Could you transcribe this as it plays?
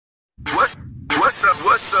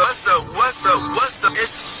What's up?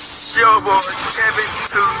 It's your boy Kevin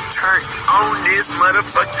to turn on this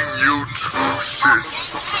motherfucking YouTube shit.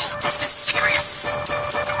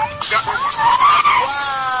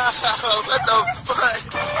 Wow, what the fuck?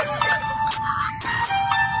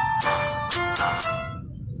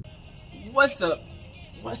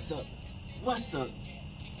 What's up?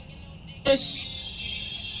 It's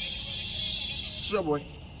your boy.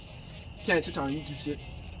 Can't touch on YouTube shit.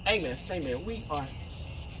 Hey man, say man, we are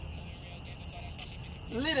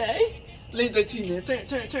lit, eh? Lit JT man. Turn.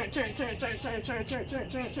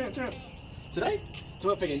 Today, it's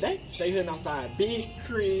my fucking day. Straight here outside. Big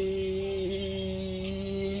Creek.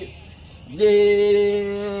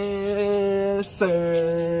 Yes,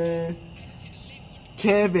 sir.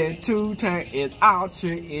 Kevin 2-Turn is out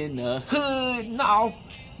here in the hood.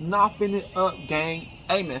 Knocking it up, gang.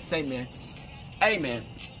 Hey man, say man. Hey man.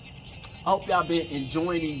 I hope y'all been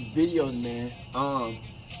enjoying these videos, man.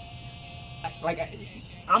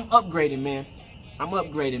 I'm upgrading, man. I'm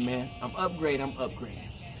upgrading.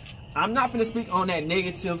 I'm not gonna speak on that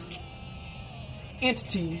negative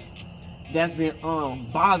entities that's been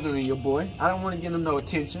bothering your boy. I don't want to give them no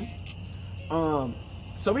attention. So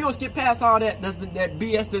we gonna skip past all that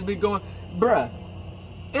BS that's been going, bruh.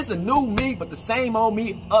 It's a new me, but the same old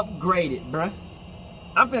me upgraded, bruh.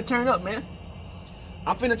 I'm finna turn up, man.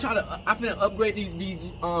 I'm finna upgrade these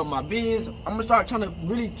my vids. I'm gonna start trying to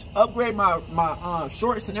really upgrade my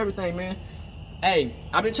shorts and everything, man. Hey,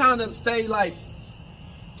 I've been trying to stay like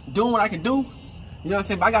doing what I can do. You know what I'm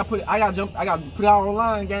saying? But I gotta put it out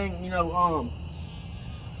online, gang. You know,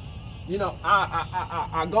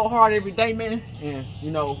 I go hard every day, man. And you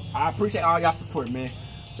know, I appreciate all y'all support, man.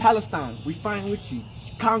 Palestine, we fine with you.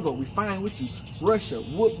 Congo, we fine with you. Russia,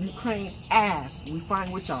 whoop Ukraine ass. We fine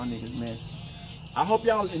with y'all niggas, man. I hope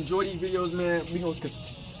y'all enjoy these videos, man. We gonna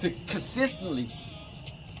consistently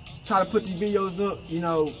try to put these videos up. You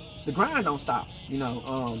know, the grind don't stop. You know,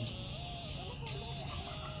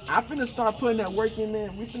 I finna start putting that work in,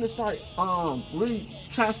 man. We finna start really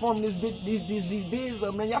transforming these vids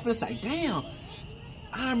up, man. Y'all finna say, damn,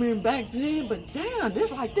 I remember back then, but damn,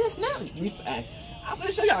 this like this now. I'm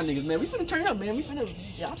finna show y'all niggas, man. We finna turn up, man.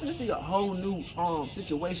 Y'all finna see a whole new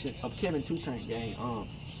situation of Kevin 2-Turn gang.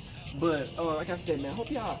 But like I said, man, hope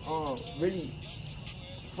y'all really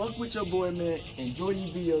fuck with your boy, man. Enjoy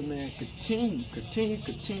these videos, man. Continue.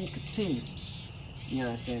 You know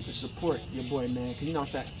what I'm saying? To support your boy, man. Cause you know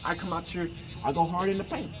what I'm saying? I come out here, I go hard in the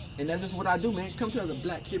paint. And that's just what I do, man. Come to the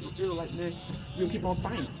black kid feel like, man, we gonna keep on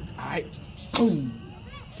fighting. Alright. Boom.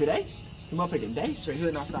 Today, the motherfucking day, straight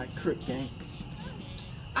hood outside Crook, gang.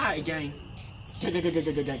 Alright, gang. Gang.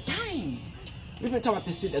 We finna talk about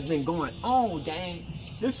this shit that's been going on, gang.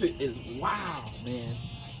 This shit is wild, man.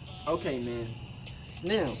 Okay, man.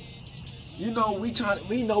 Now, you know we fighting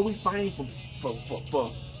for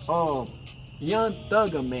Young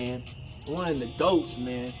Thugger, man. One of the goats,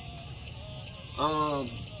 man.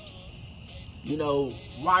 You know,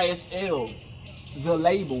 YSL, the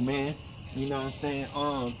label, man. You know what I'm saying?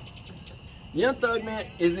 Young Thug, man,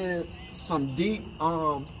 is in some deep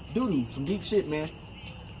doo-doo, some deep shit, man.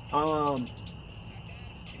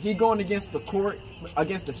 He going against the court,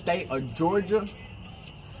 against the state of Georgia.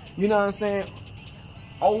 You know what I'm saying?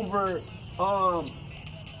 Over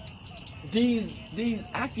these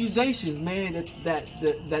accusations, man, that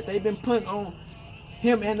they've been putting on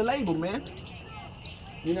him and the label, man.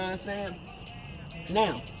 You know what I'm saying?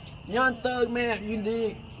 Now, Young Thug, man, you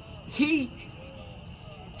dig? He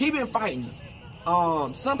been fighting.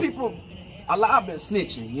 Some people, a lot been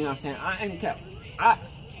snitching. You know what I'm saying? I ain't cap.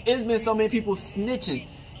 It's been so many people snitching.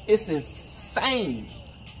 It's insane.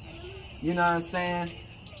 You know what I'm saying?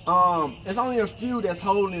 It's only a few that's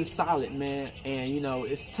holding solid, man. And, you know,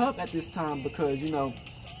 it's tough at this time because, you know,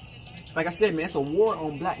 like I said, man, it's a war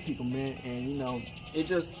on black people, man. And, you know, it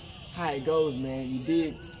just how it goes, man. You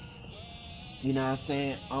dig? You know what I'm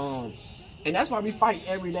saying? And that's why we fight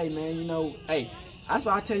every day, man. You know, hey, that's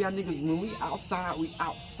why I tell y'all niggas, when we outside,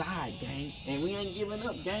 gang. And we ain't giving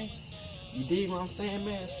up, gang. You dig what I'm saying,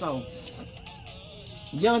 man? So,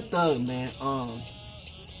 Young Thug, man,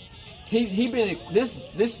 he been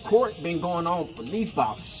this court been going on for at least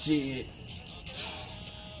about shit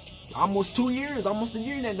almost 2 years, almost a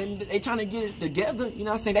year now. They trying to get it together. You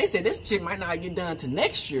know what I'm saying? They said this shit might not get done until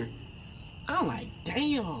next year. I'm like,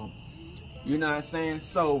 damn. You know what I'm saying?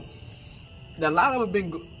 So a lot of it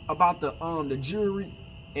been about the jury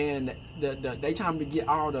and they trying to get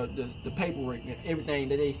all the paperwork and everything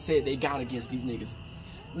that they said they got against these niggas.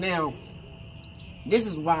 Now, this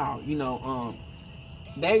is wild, you know.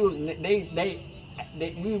 We've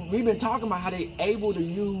been talking about how they able to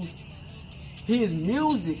use his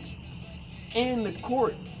music in the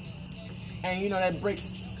court, and that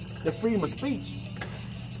breaks the freedom of speech.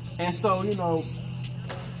 And so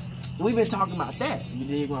we've been talking about that. You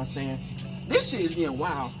dig what I'm saying? This shit is getting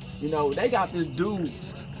wild. They got this dude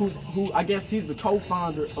who I guess he's the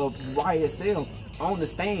co-founder of YSL on the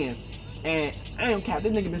stands, and I ain't cap,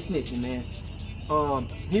 this nigga been snitching, man.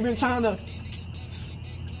 He been trying to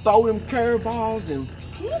throw them curveballs and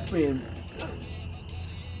whooping.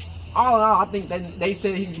 All in all, I think that they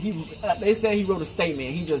said he wrote a statement.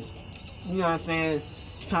 He just, you know what I'm saying,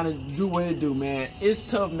 trying to do what it do, man. It's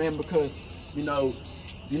tough, man, because when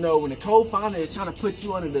the co-founder is trying to put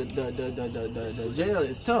you under the jail,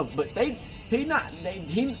 it's tough. But I'm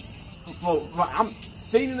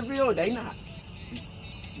seeing in the video, they not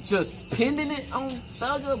just pinning it on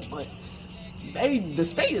Thugger, but the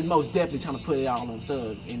state is most definitely trying to put it all on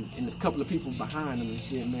Thug and a couple of people behind them and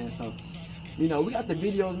shit, man. So, we got the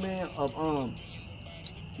videos, man, of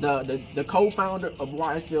the co-founder of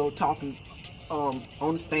YSL talking on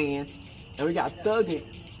the stand, and we got Thugger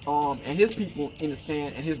and his people in the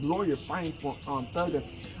stand, and his lawyer fighting for Thugger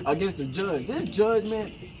against the judge. This judge,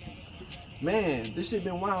 man, this shit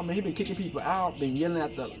been wild, man. He been kicking people out, been yelling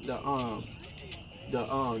at the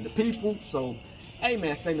people. So, hey,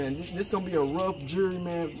 man, this gonna be a rough jury,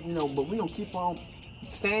 man. But we gonna keep on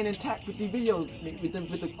staying intact with these videos,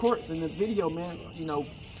 with the courts and the video, man. We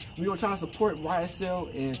gonna try to support YSL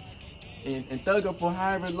and Thugger for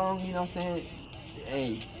however long. You know what I'm saying?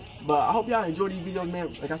 Hey, but I hope y'all enjoy these videos, man.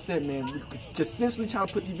 Like I said, man, we consistently try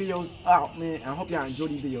to put these videos out, man. And I hope y'all enjoy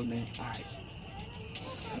these videos, man. All right.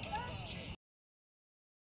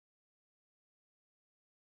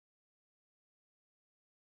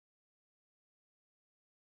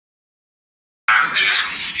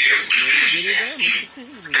 I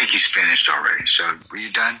think he's finished already. So, were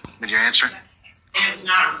you done with your answer? It's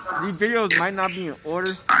not. These videos might not be in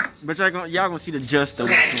order, but y'all gonna see the gist of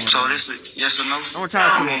it. So this is yes or no? I'm gonna try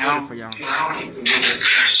to put it in order for y'all.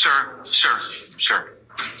 Sir,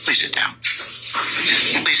 please sit down.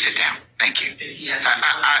 Please sit down. Thank you.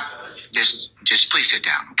 Just please sit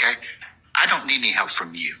down, okay? I don't need any help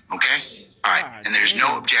from you, okay? All right. And there's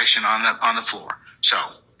no objection on the floor. So.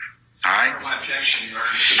 All right. My objection to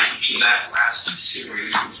that last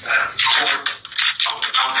series is that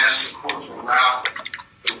I'm asking the court to allow the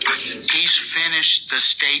witness. He's finished the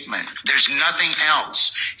statement. There's nothing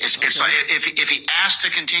else. It's like if he asks to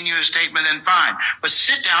continue his statement, then fine. But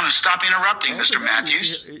sit down and stop interrupting, Mr.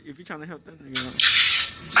 Matthews. If you're trying to help them,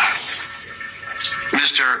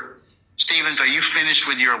 Mr. Stevens, are you finished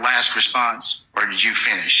with your last response, or did you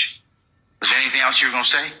finish? Was there anything else you were going to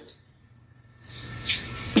say?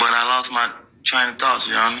 But I lost my train of thoughts,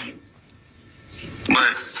 Your Honor.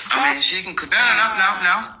 But I mean, she can continue.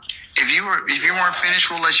 No. If you weren't finished,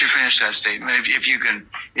 we'll let you finish that statement if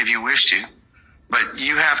you wish to. But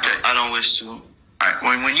you have to. I don't wish to. All right.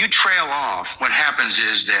 When you trail off, what happens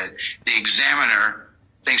is that the examiner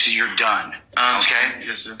thinks that you're done. Okay.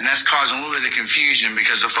 Yes, sir. And that's causing a little bit of confusion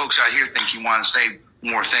because the folks out here think you want to say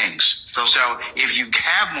more things. So if you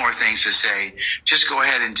have more things to say, just go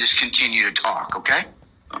ahead and just continue to talk. Okay.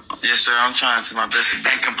 Yes, sir. I'm trying to my best.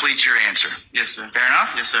 And complete your answer. Yes, sir. Fair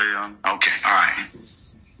enough? Yes, sir, Your Honor. Okay. All right.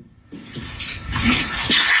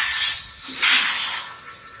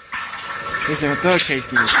 This Thug case is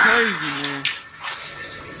crazy, man.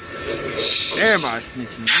 Everybody's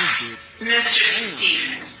snitching. Mr.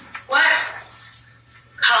 Stevens, what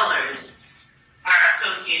colors are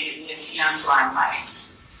associated with Young's limelight?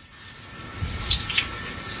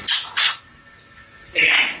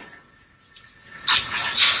 Again.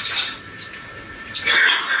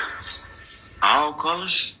 All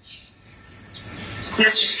colors?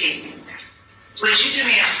 Mr. Stevens, would you do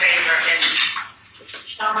me a favor and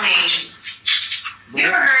tell me, you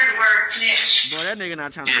ever heard the word snitch? Boy, that nigga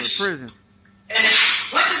not trying to go to prison. And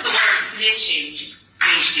what does the word snitching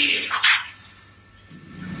mean to you?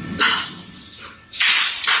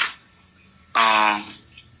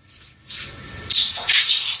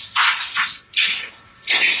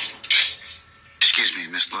 Excuse me,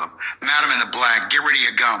 Miss Love. Madam in the black, get rid of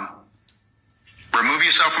your gum. Remove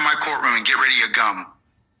yourself from my courtroom and get rid of your gum.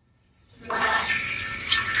 In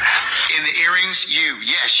the earrings,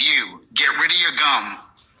 yes, you. Get rid of your gum.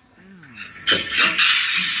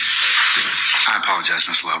 I apologize,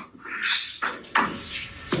 Miss Love.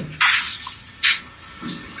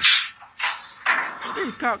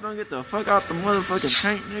 These cops don't get the fuck out the motherfucking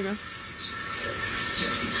tank, nigga.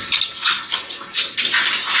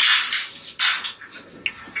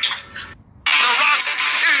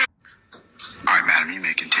 All right, madam, you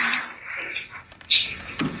may continue.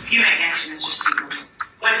 You may answer, Mr. Stevens.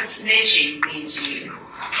 What does snitching mean to you?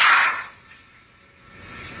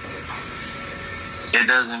 It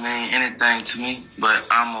doesn't mean anything to me, but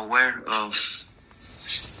I'm aware of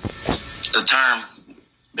the term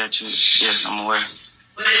that you, yes, I'm aware.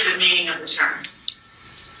 What is the meaning of the term?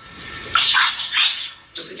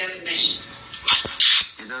 What's the definition?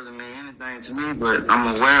 It doesn't mean anything to me, but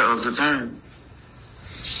I'm aware of the term.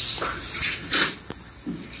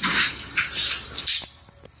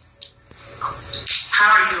 How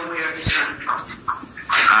are you aware of the term?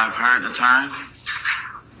 I've heard the term.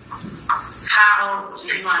 How do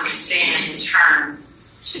you understand the term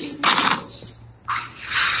to be used?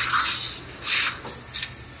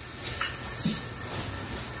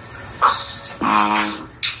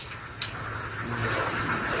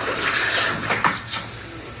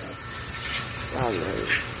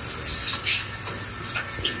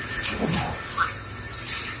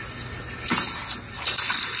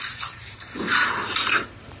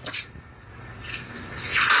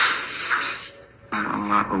 I'm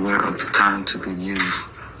not aware of the term to be used.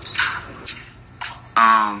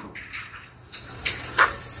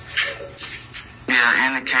 Yeah,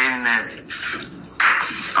 indicating that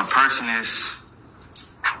a person is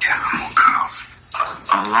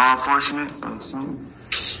a law enforcement or something.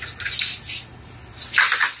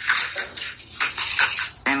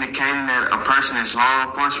 Indicating that a person is law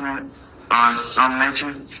enforcement or some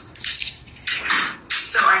nature.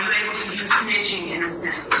 So are you able to use snitching in a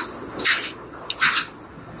sentence?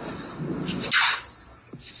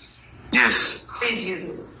 Yes. Please use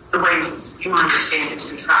it the way you understand it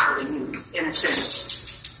to be properly used in a sentence.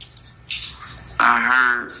 I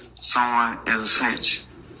heard someone is a snitch.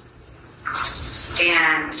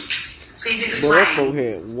 And please Boy, that explain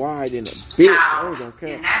forehead wide in a bitch. I how, ain't gonna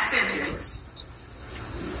care. in that sentence,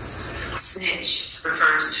 snitch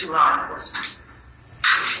refers to law enforcement.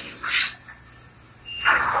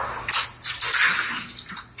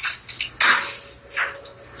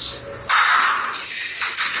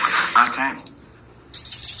 Okay.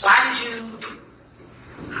 Why did you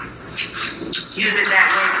use it that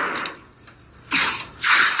way?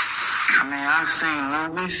 I mean, I've seen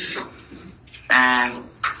movies, and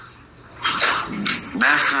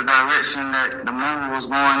that's the direction that the movie was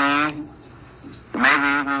going in. Maybe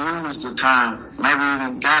even used the term. Maybe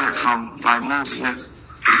even got it from like movies.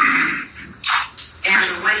 And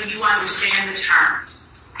the way you understand the term,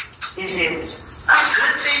 is it a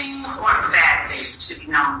good thing or a bad thing to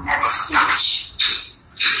be known as a snitch?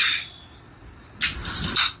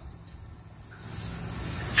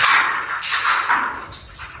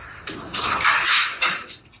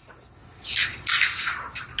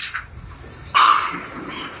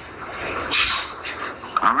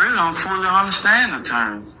 I really don't fully understand the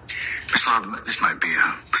term. So this might be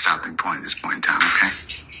a stopping point at this point in time, okay?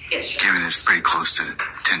 Yes, sir. Given it's pretty close to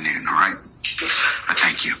noon, all right? But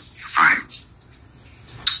thank you. All right.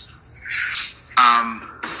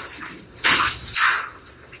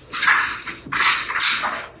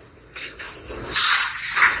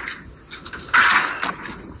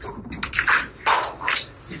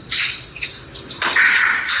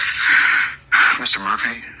 Mr.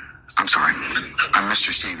 Murphy, I'm sorry. I'm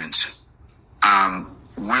Mr. Stevens.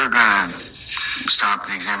 We're going to stop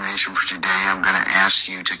the examination for today. I'm going to ask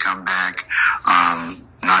you to come back,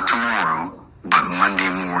 not tomorrow, but Monday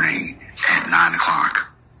morning at 9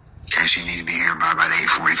 o'clock. Okay, so you need to be here by about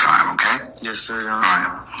 8:45, okay? Yes, sir. All right.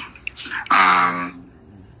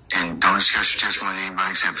 And don't discuss your testimony with anybody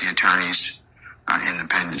except the attorney's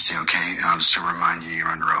independency, okay? I'll just remind you you're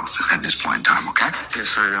under oath at this point in time, okay? Yes,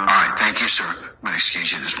 sir. All right, thank you, sir. I'm going to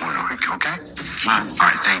excuse you at this point, okay? All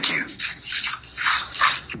right, thank you.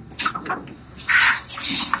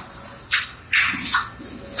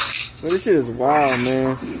 Well, this shit is wild,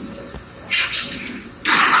 man.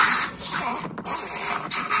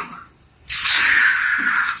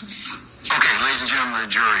 Okay, ladies and gentlemen of the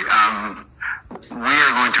jury, we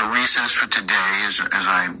are going to recess for today, as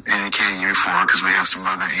I indicated you before, because we have some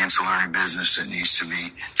other ancillary business that needs to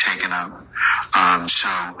be taken up. And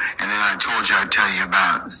then I told you I'd tell you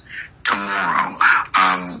about tomorrow.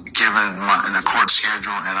 Given the court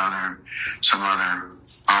schedule and some other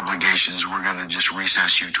obligations, we're going to just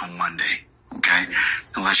recess you till Monday, okay?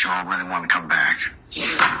 Unless you all really want to come back.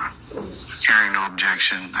 Hearing no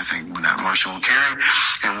objection, I think that motion will carry,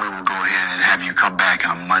 and we will go ahead and have you come back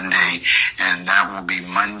on Monday, and that will be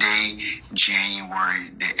Monday, January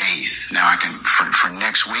the 8th. Now, for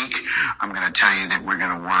next week, I'm going to tell you that we're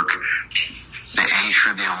going to work the 8th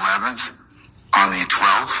or the 11th. On the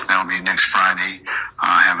 12th, that'll be next Friday,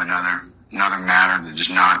 have another another matter that does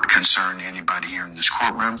not concern anybody here in this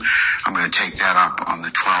courtroom. I'm going to take that up on the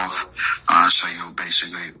 12th. So you'll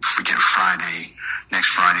basically forget Friday, next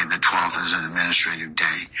Friday, the 12th, is an administrative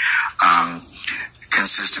day.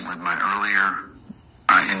 Consistent with my earlier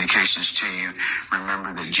indications to you,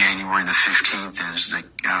 remember that January the 15th is the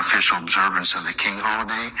official observance of the King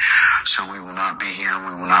holiday. So we will not be here.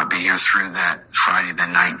 We will not be here through that Friday the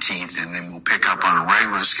 19th, and then we'll pick up on a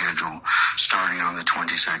regular schedule starting on the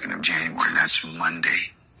 22nd of January. That's Monday.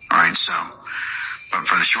 All right, so, but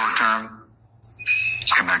for the short term,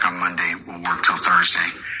 come back on Monday. We'll work till Thursday.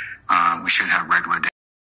 We should have regular day.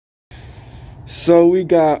 So we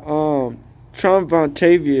got Trump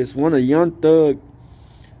Vontavious, one of Young Thug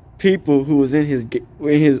people who was in his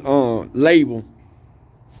label.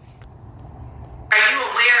 Are you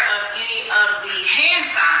aware of any of the hand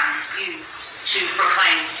signs used to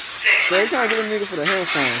proclaim sex? They trying to get a nigga for the hand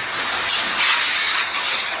signs.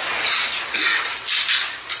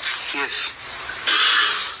 Yes.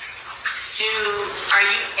 Are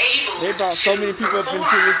you able They brought so many people up into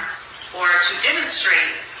this. or to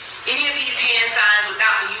demonstrate any of these hand signs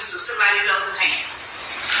without the use of somebody else's hand?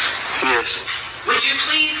 Yes. Would you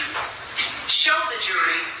please show the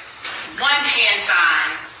jury one hand sign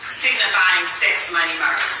signifying sex, money,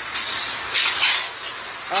 murder?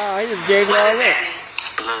 He just gave it What all does that up. mean?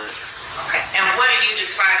 Blood. Okay. And what are you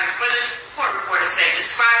describing? For the court reporter's sake,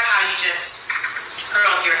 describe how you just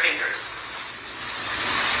curled your fingers.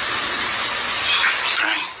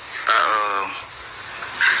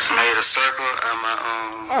 I made a circle out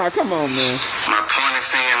my Come on, man. my pointer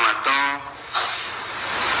finger and my thumb.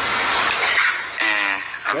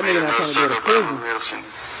 That nigga not trying to go to prison.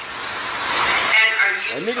 And are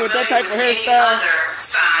you A nigga with that type of familiar with any hairstyle, other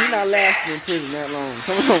signs he not that lasting in prison that long.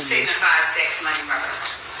 Come on, man. signify sex, money, murder?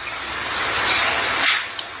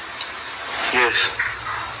 Yes.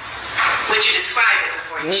 Would you describe it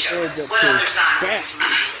before you show it? What other signs are you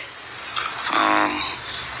familiar with?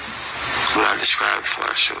 What I described before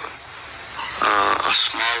I show it. A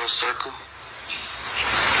smaller circle.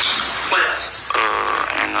 What else?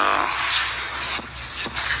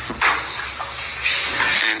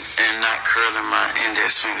 And not curling my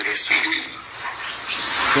index finger this time.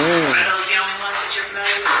 Damn. Are those the only ones that you're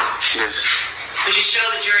familiar with? Yes. Would you show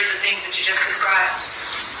the jury the things that you just described?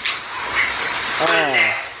 What is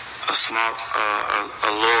that? A small, a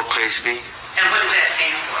lowercase b. And what does that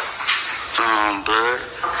stand for? Blood.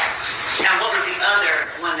 Okay. And what was the other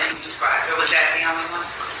one that you described? Or was that the only one?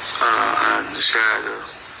 I described a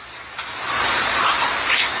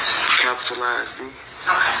capitalized b.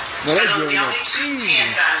 Okay. Well, Are that's those the good only two hand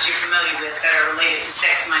signs you're familiar with that are related to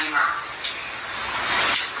sex, money, murder?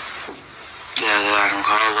 Yeah, that I can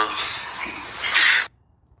call up.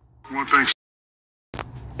 One thing.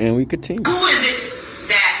 And we continue. Who is it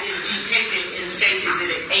that is depicted in State's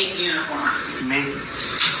Exhibit 8 uniform? Me.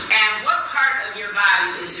 And what part of your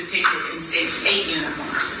body is depicted in State's 8 uniform?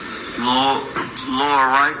 Lower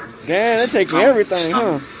right. Damn, they taking everything,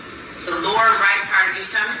 huh? The lower right part of your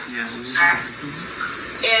stomach? Yeah.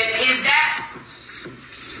 Is that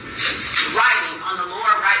writing on the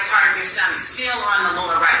lower right part of your stomach still on the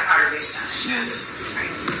lower right part of your stomach? Yes.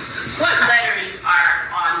 What letters are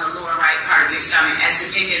on the lower right part of your stomach as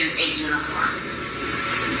depicted in 8 uniform?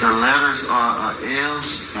 The letters are L,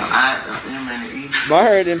 I, M, and E. But I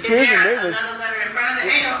heard in Is prison there they was another letter in front of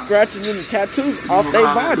the L? scratching in the tattoos off their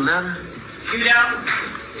body. Letter? You don't?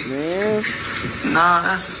 Man, Nah,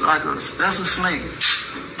 that's a snake.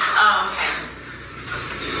 Oh, okay.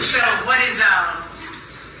 So what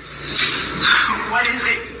is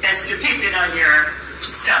it that's depicted on your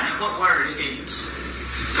stomach? What word is it?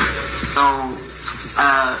 So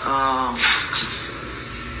I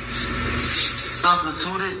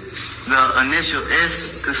substituted the initial S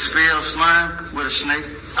to spell slime with a snake.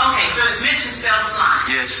 Okay, so it's meant to spell slime.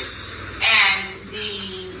 Yes. And the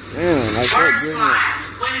damn, like word that, slime,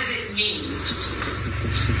 what does it mean?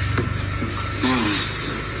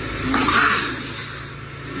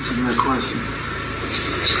 That's a good question.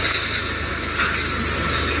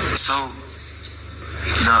 So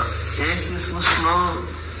the S is for slow,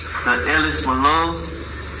 the L is for love,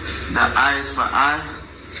 the I is for I,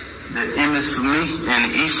 the M is for me, and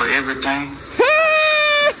the E for everything.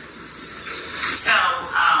 So,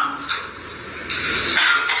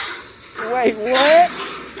 Wait, what?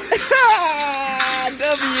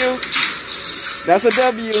 W. That's a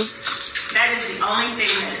W. that is the only thing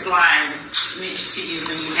that slime meant to you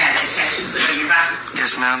when you had that tattoo put on your body.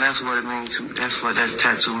 Yes, ma'am, that's what it means to me. That's what that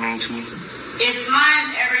tattoo means to me. Is slime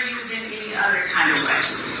ever used in any other kind of way?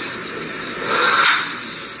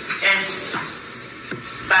 As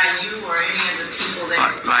by you or any of the people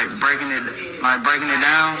that... Like breaking it Like breaking it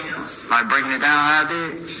down? Like breaking it down how I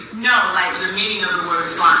did? No, like the meaning of the word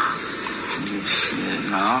slime.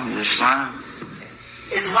 No, just slime.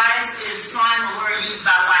 Is slime a word used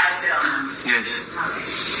by YSL? Yes.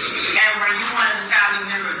 And were you one of the founding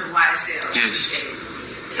members of YSL? Yes.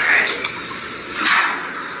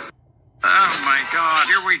 Oh my God,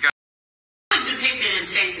 here we go. What is depicted in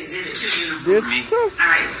State's Exhibit 2 uniform? This Me. stuff. All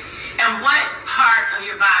right. And what part of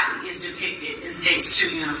your body is depicted in State's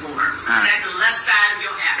 2 uniform? Is that the left side of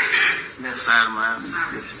your abdomen? Left side of my abdomen.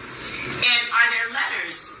 Yes. And are there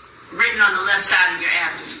letters written on the left side of your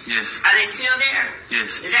abdomen? Yes. Are they still there?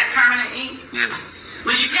 Yes. Is that permanent ink? Yes.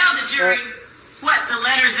 Would you tell the jury what the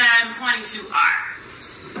letters that I'm pointing to are?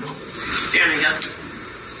 There we go.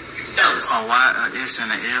 Those. A Y, a S, and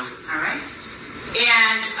a L. All right.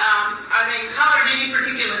 And are they colored any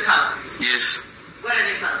particular color? Yes. What are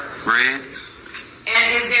they colored? Red. And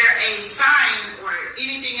is there a sign or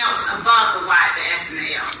anything else above the Y, the S, and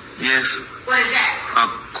the L? Yes. What is that? A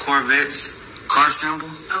Corvette's car symbol.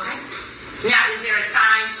 Okay. Now, is there a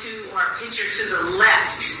sign to or a picture to the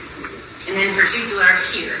left? And in particular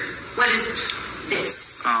here. What is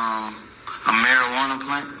this? A marijuana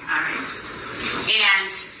plant. All right. And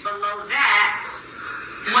below that,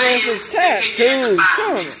 what Man, is the depicted at the tattoos. bottom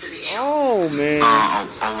Come next to the L? on, man. A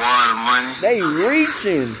wad of money. They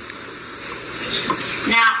reaching.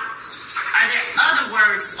 Now, are there other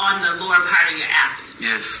words on the lower part of your abdomen?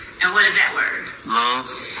 Yes. And what is that word? Love.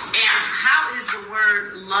 And how is the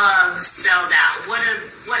word love spelled out? What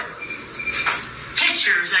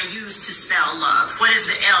pictures are used to spell love? What is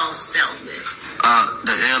the L spelled with?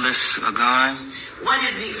 The L is a gun. What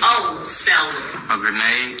is the O spelled with? A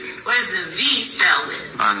grenade. What is the V spelled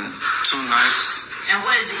with? 2 knives. And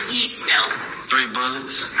what is the E spelled with? 3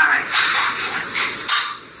 bullets. All right.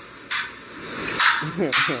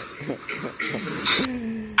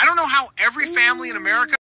 I don't know how every family in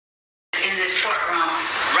America. In this courtroom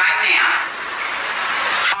right now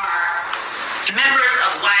are members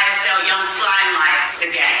of YSL Young Slime Life,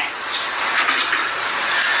 the gang.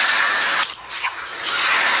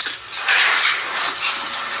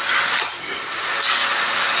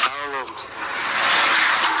 All of them.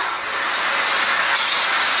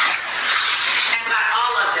 And by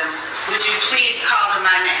all of them, would you please call them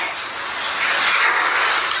by name?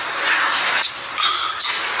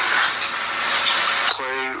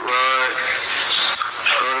 Quay, Rod,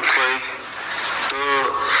 other Quay,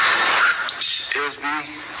 Thug, SB,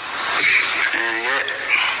 and Yak.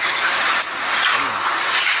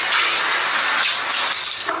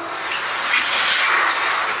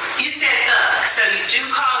 You said Thug, so you do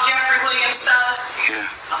call Jeffrey Williams Thug? Yeah.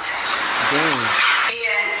 Okay. Damn.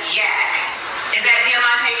 And Yak, is that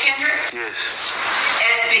Diamante Kendrick? Yes.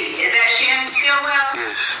 SB, is that Shannon Stillwell?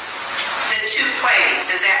 Yes. The two Quays,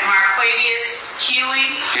 is that Marquavius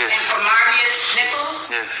Huey? Yes. And Formarvius Nichols?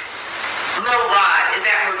 Yes. Lil Rod, is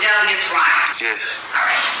that Rodelius Ryan? Yes. All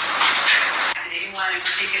right. Did anyone in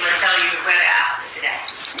particular tell you to wear the outfit today?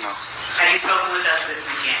 No. Have you spoken with us this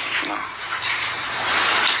weekend? No.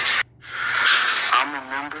 I'm a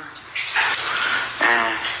member,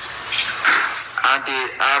 and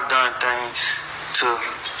I've done things to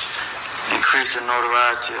increase the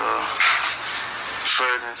notoriety or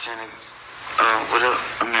furtherance in it.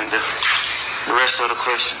 The rest of the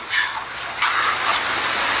question.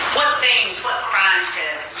 What crimes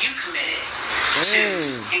have you committed to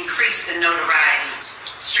increase the notoriety,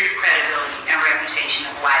 street credibility, and reputation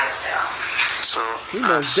of YSL? So He I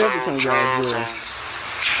most sold definitely gonna go drugs to jail. and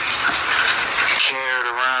carried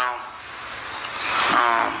around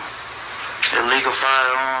illegal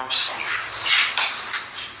firearms.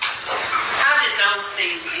 How did those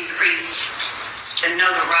things increase the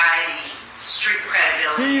notoriety, street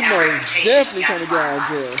credibility, He and most reputation definitely of trying to go out of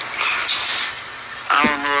YSL? jail. I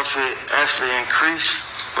don't know if it actually increased,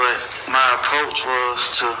 but my approach was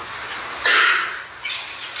to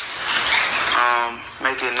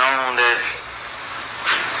make it known that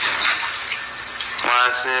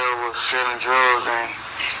YSL was selling drugs and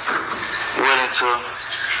willing to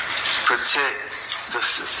protect the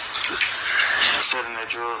selling their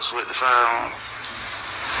drugs with the firearm.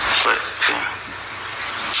 But yeah.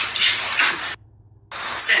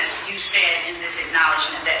 Since you said in this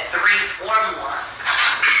acknowledgement that 3 or more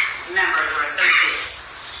members or associates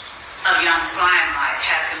of Young Slime Life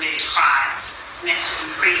have committed crimes meant to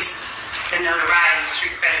increase the notoriety,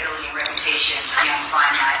 street credibility, and reputation of Young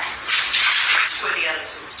Slime Life, who are the other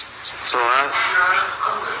 2? So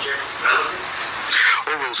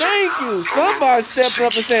Thank you. Somebody stepping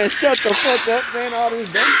up and saying, shut the fuck up, man, all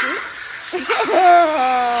this dumb shit. I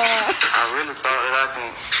really thought that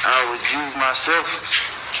I would use myself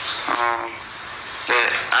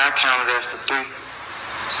that I counted as the three.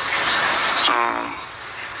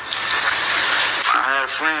 I had a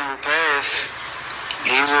friend who passed.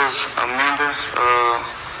 He was a member of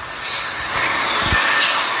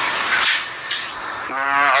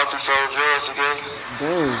I often sold drugs together. We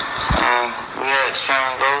had the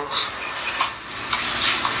same goals.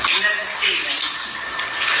 Mr. Stevens,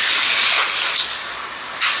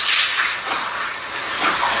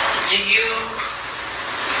 do you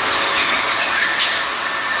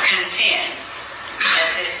contend at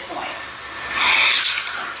this point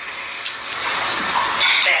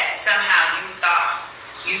that somehow you thought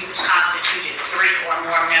you constituted 3 or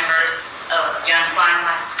more members of Young Slime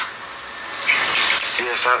Life?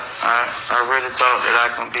 Yes, I really thought that I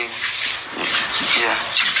could be. Yeah,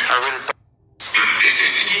 I really thought.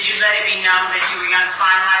 Did you let it be known that you were Young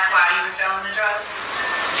Slime Life while you were selling the drugs?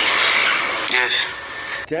 Yes.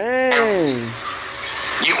 Dang.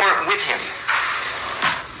 You weren't with him,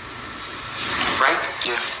 right?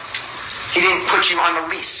 Yeah. He didn't put you on the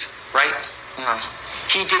lease, right? No.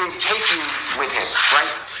 He didn't take you with him, right?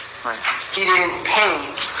 Right. He didn't pay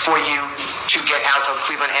for you to get out of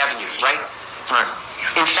Cleveland Avenue, right? Right.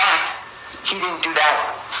 In fact, he didn't do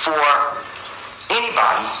that for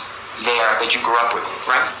anybody there that you grew up with,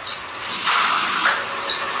 right?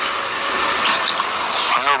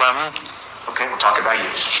 I know about me. Okay, we'll talk about you.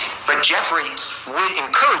 But Jeffrey would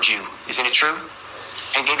encourage you, isn't it true?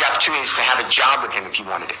 And gave you opportunities to have a job with him if you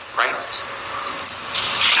wanted it, right?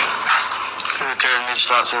 He would encourage me to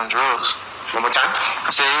start selling drugs. One more time? I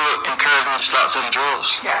said he would encourage me to start selling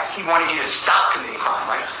drugs. Yeah, he wanted you to stop committing crime,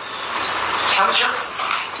 right? Tell the jury.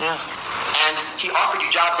 Yeah. And he offered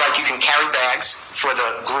you jobs like you can carry bags for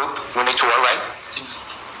the group when they tour, right?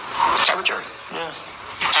 Tell the jury. Yeah.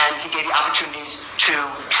 And he gave you opportunities to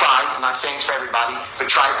try, I'm not saying it's for everybody,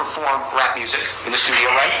 but try to perform rap music in the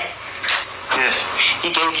studio, right? Yes.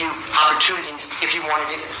 He gave you opportunities, if you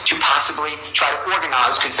wanted it, to possibly try to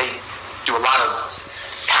organize, because they do a lot of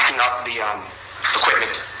packing up the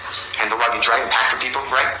equipment and the luggage, right? And pack for people,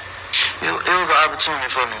 right? It was an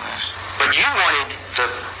opportunity for me, man. But you wanted the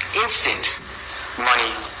instant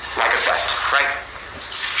money like a theft, right?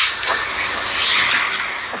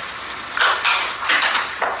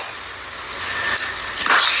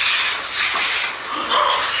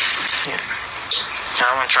 Yeah. I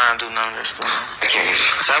wasn't trying to do none of that stuff. I can't hear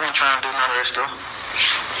you. So I wasn't trying to do none of that stuff.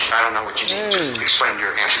 I don't know what you did. Just explain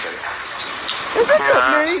your answer to that. It's a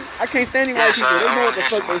tough, man. I can't stand these white people. They know what the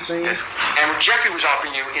fuck they saying. And what Jeffrey was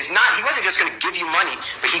offering you is not, he wasn't just going to give you money,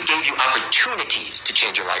 but he gave you opportunities to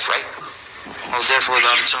change your life, right? Well, definitely was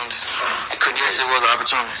an opportunity. I couldn't Yes, it was an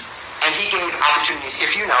opportunity. And he gave opportunities,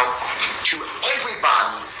 if you know, to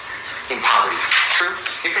everybody in poverty. True?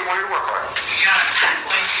 If they wanted to work hard.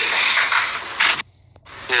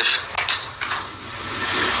 Yes.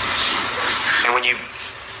 And when you've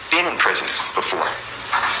been in prison before,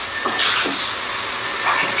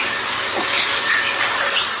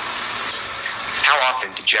 how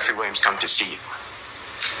often did Jeffrey Williams come to see you?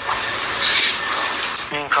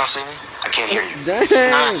 You didn't come see me? I can't hear you.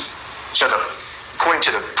 Dang. So according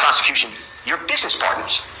to the prosecution, you're business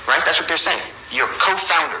partners, right? That's what they're saying. You're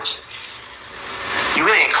co-founders. You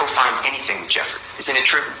really didn't co-found anything with Jeffrey. Isn't it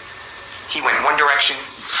true? He went one direction,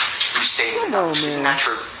 you stayed in another. Isn't that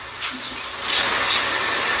true?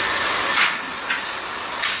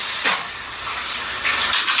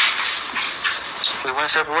 We went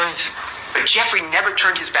separate ways. But Jeffrey never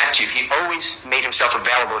turned his back to you. He always made himself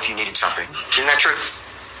available if you needed something. Isn't that true?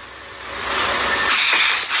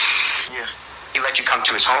 Yeah. He let you come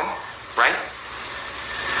to his home, right?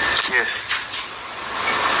 Yes.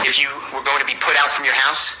 If you were going to be put out from your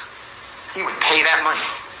house, he would pay that money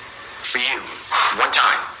for you one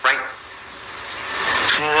time, right?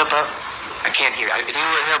 He would help out. I can't hear. He would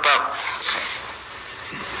help out.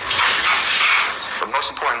 But most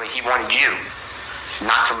importantly, he wanted you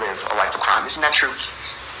not to live a life of crime. Isn't that true?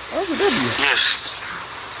 That was a W. Yes.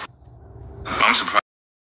 I'm surprised.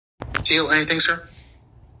 Seal, anything, sir?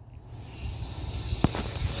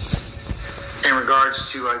 In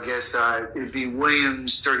regards to, I guess, it'd be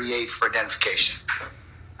Williams 38 for identification.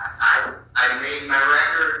 I made my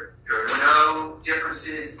record. There are no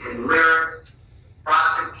differences in lyrics.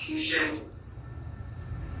 Prosecution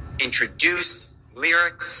introduced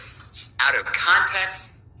lyrics out of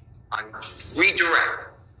context on redirect.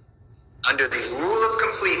 Under the rule of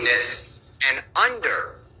completeness and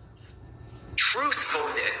under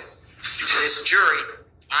truthfulness to this jury,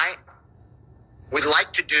 I would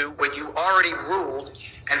like to do what you already ruled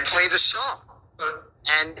and play the song.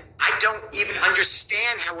 And I don't even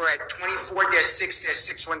understand how we're at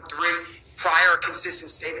 24-6-613, prior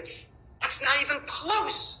consistent statement. That's not even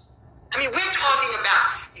close. I mean, we're talking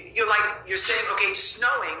about, you're saying, okay, it's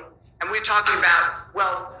snowing, and we're talking about,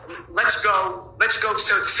 well, let's go,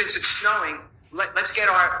 so since it's snowing, let's get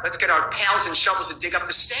our pails and shovels and dig up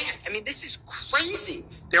the sand. I mean, this is crazy,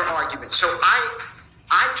 their argument. So I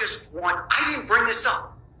didn't bring this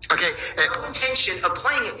up. Okay. No intention of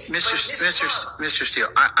playing it. Mr. Steele,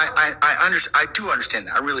 I do understand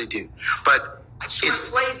that. I really do. But I just want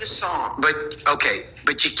to play the song.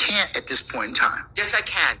 But you can't at this point in time. Yes, I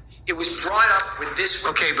can. It was brought up with this.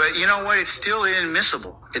 Okay, but you know what? It's still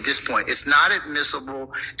inadmissible at this point. It's not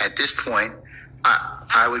admissible at this point.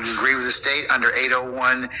 I would agree with the state under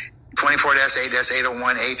 801,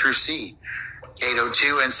 24-8-801 A through C,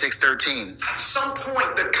 802 and 613. At some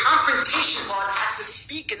point, the confrontation clause has to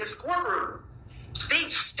speak in this courtroom. The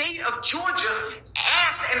state of Georgia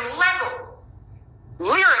asked and leveled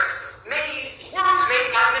words made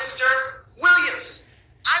by Mr. Williams.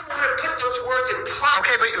 I want to put those words in proper.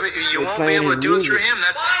 Okay, but you won't be able to do it through him.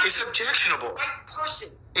 It's objectionable. Right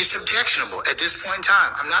person. It's objectionable at this point in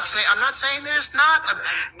time. I'm not saying that it's not.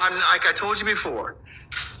 I'm like I told you before.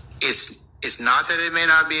 It's not that it may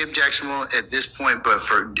not be objectionable at this point, but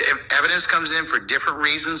if evidence comes in for different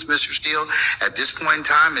reasons, Mr. Steele, at this point in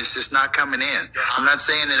time, it's just not coming in. I'm not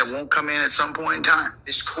saying that it won't come in at some point in time.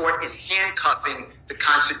 This court is handcuffing the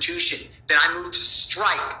Constitution. Then I move to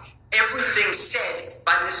strike everything said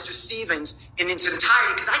by Mr. Stevens in its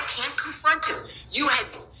entirety because I can't confront him. You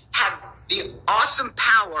have the awesome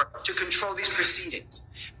power to control these proceedings.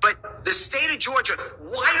 But the state of Georgia,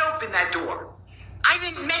 wide open that door. I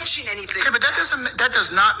didn't mention anything. Okay, but that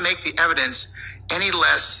does not make the evidence any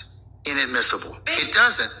less inadmissible. It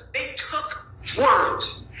doesn't. They took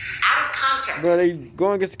words out of context. Bro, they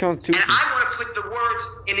going against the Constitution. And I want to put the words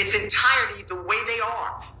in its entirety the way they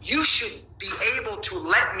are. You should be able to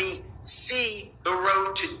let me see the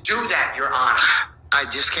road to do that, Your Honor. I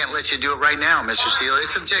just can't let you do it right now, Mr. Steele.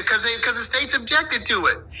 It's because the state's objected to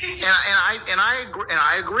it, and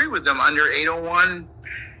I agree with them under 801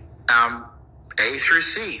 A through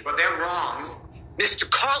C. But they're wrong. Mr.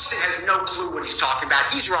 Carlson has no clue what he's talking about.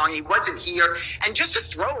 He's wrong. He wasn't here. And just to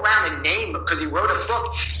throw around a name because he wrote a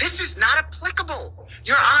book, this is not applicable,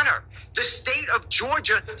 Your Honor. The state of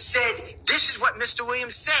Georgia said, this is what Mr.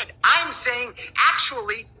 Williams said. I'm saying,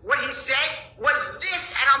 actually, what he said was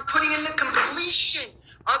this, and I'm putting in the completion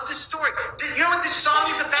of the story. You know what this song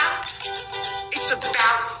is about? It's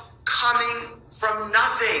about coming from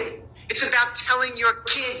nothing. It's about telling your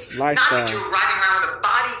kids, not that you're riding around with a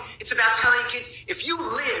body. It's about telling your kids, if you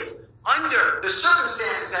live under the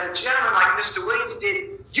circumstances that a gentleman like Mr. Williams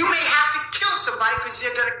did, you may have to kill somebody because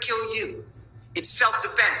they're going to kill you. It's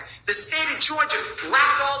self-defense. The state of Georgia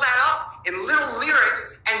wrapped all that up in little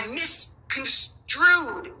lyrics and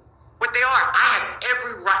misconstrued what they are. I have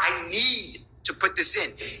every right. I need to put this in.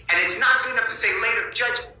 And it's not good enough to say later,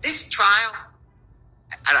 Judge, this trial,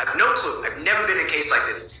 I have no clue. I've never been in a case like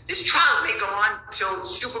this. This trial may go on till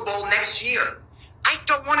Super Bowl next year. I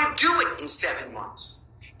don't want to do it in 7 months.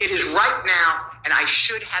 It is right now, and I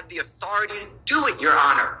should have the authority to do it, Your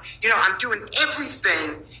Honor. You know, I'm doing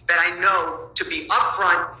everything that I know to be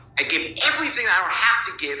upfront. I give everything I don't have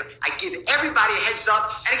to give. I give everybody a heads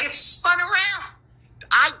up, and it gets spun around.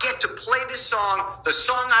 I get to play this song, the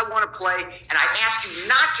song I want to play, and I ask you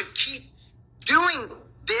not to keep doing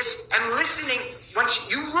this and listening. Once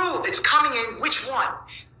you rule, it's coming in. Which one?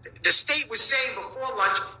 The state was saying before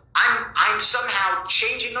lunch, I'm somehow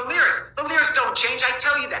changing the lyrics. The lyrics don't change. I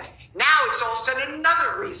tell you that. Now it's all of a sudden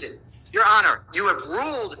another reason. Your Honor, you have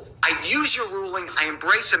ruled. I use your ruling. I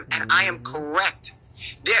embrace them, and I am correct.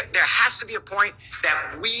 There has to be a point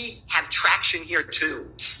that we have traction here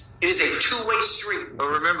too. It is a two-way street. But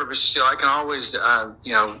remember, Mr. Steele, I can always,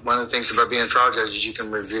 one of the things about being a trial judge is you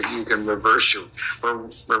can reverse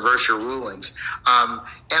your rulings.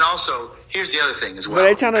 And also, here's the other thing as well. But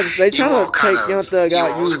they trying to take Young Thug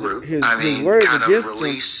out. His words kind of against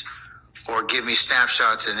release him. Or give me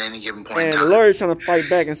snapshots at any given point in And time. the lawyer's trying to fight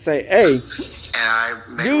back and say, hey, and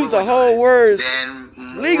I use the whole words then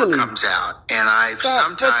more legally. Comes out, and I Stop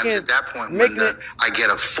sometimes at that point when I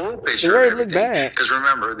get a full picture of everything. Because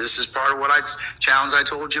remember, this is part of what challenge I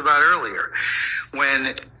told you about earlier. When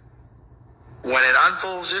it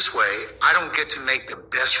unfolds this way, I don't get to make the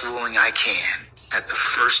best ruling I can at the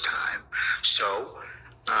first time. So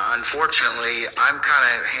unfortunately, I'm kind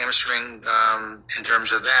of hamstringed in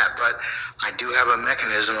terms of that, but I do have a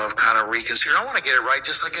mechanism of kind of reconsidering. I want to get it right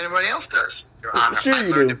just like anybody else does. Your Honor, I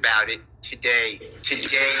learned about it today.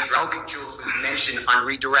 Dropping Jewels was mentioned on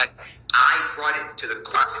redirect. I brought it to the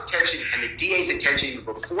court's attention and the DA's attention even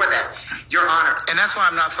before that, Your Honor. And that's why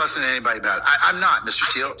I'm not fussing at anybody about it. I'm not, Mr.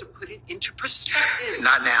 Steele. I need to put it into perspective.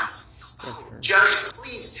 Not now. Judge,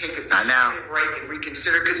 please take a minute break and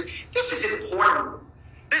reconsider, because this is important.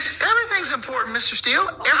 Everything's important, Mr. Steele.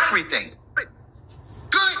 Everything.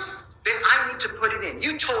 Good. Then I need to put it in.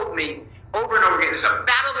 You told me over and over again, there's a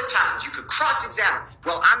battle of the times. You could cross-examine.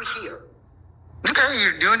 Well, I'm here. Okay,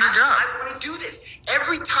 you're doing your job. I want to do this.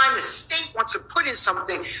 Every time the state wants to put in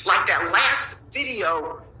something like that last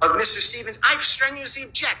video of Mr. Stevens, I strenuously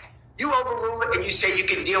object. You overrule it and you say you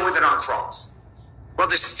can deal with it on cross. Well,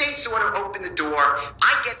 the state's the one who opened the door.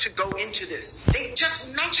 I get to go into this. They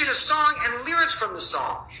just mentioned a song and lyrics from the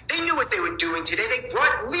song. They knew what they were doing today. They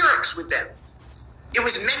brought lyrics with them. It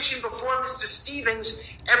was mentioned before Mr. Stevens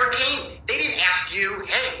ever came. They didn't ask you,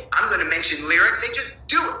 hey, I'm going to mention lyrics. They just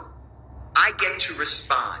do it. I get to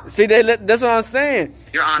respond. See, that's what I'm saying.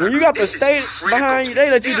 Your Honor, when you got the state behind you, they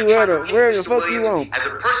let you do whatever the fuck you want. As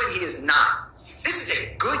a person, he is not. This is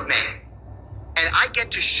a good man. And I get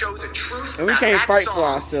to show the truth and we about can't that fight song. for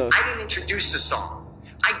ourselves. I didn't introduce the song.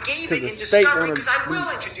 I gave it in discovery because I will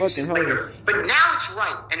introduce it later. But now it's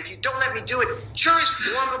right. And if you don't let me do it, jurors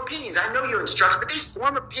form opinions. I know you're instructed, but they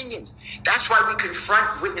form opinions. That's why we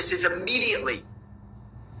confront witnesses immediately.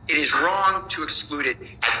 It is wrong to exclude it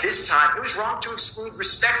at this time. It was wrong to exclude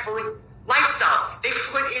respectfully lifestyle. They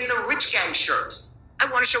put in the rich gang shirts. I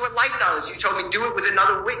want to show what lifestyle is. You told me do it with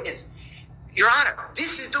another witness. Your Honor,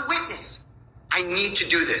 this is the witness. I need to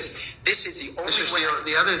do this. This is the only way.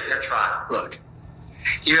 The other thing, trial. Look,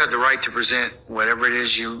 you have the right to present whatever it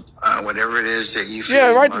is that you feel.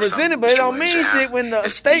 Yeah, right to present it, but it don't mean shit when the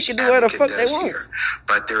state can do whatever the fuck they want. Here.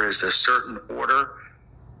 But there is a certain order.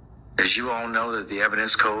 As you all know, that the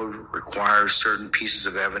evidence code requires certain pieces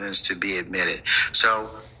of evidence to be admitted. So,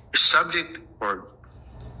 subject or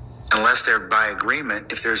unless they're by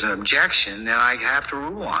agreement, if there's an objection, then I have to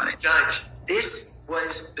rule on it. Judge, this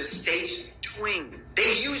was the state's doing. They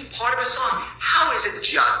used part of a song. How is it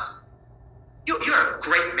just? You're a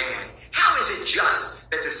great man. How is it just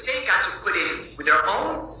that the state got to put in with their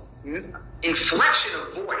own inflection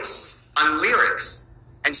of voice on lyrics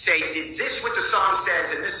and say, is this what the song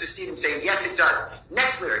says? And Mr. Stevens saying, yes, it does.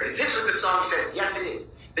 Next lyric, is this what the song says? Yes, it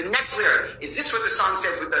is. The next lyric, is this what the song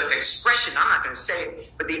says with the expression? I'm not going to say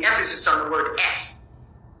it, but the emphasis on the word F.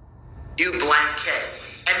 U blank K.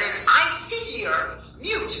 And then I sit here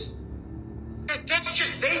mute. That's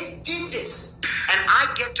just, they did this. And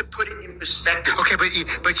I get to put it in perspective. Okay, but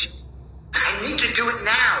I need to do it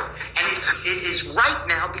now. And it is right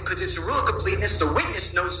now because it's the rule of completeness. The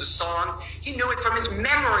witness knows the song. He knew it from his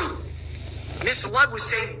memory. Miss Love was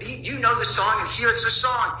saying, you know the song, and here's the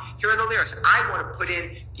song. Here are the lyrics. I want to put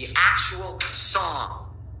in the actual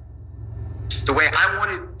song. The way I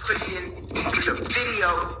want to put it in the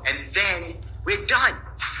video, and then we're done.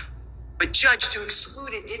 But Judge, to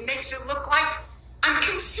exclude it, it makes it look like I'm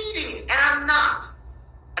conceding it, and I'm not.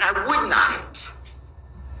 And I would not.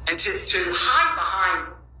 And to hide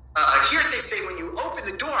behind a hearsay statement when you open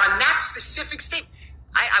the door on that specific statement.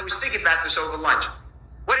 I was thinking about this over lunch.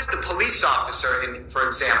 What if the police officer, for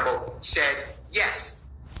example, said, yes,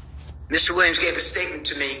 Mr. Williams gave a statement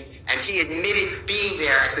to me, and he admitted being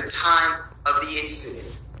there at the time of the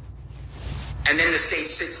incident. And then the state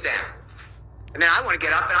sits down. And then I want to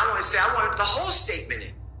get up and I want to say, I want the whole statement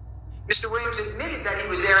in. Mr. Williams admitted that he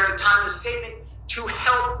was there at the time of the statement to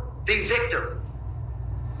help the victim.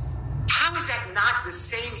 How is that not the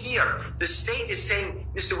same here? The state is saying,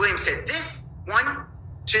 Mr. Williams said this, 1,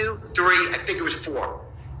 2, 3, I think it was 4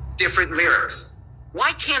 different lyrics.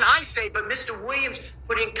 Why can't I say, but Mr. Williams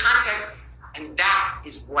put in context, and that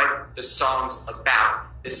is what the song's about.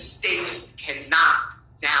 The state cannot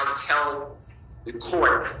now tell the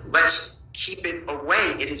court, let's keep it away.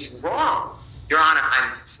 It is wrong. Your Honor,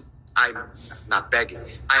 I'm not begging.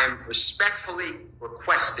 I am respectfully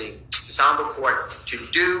requesting this honorable court to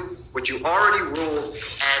do what you already ruled,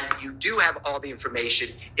 and you do have all the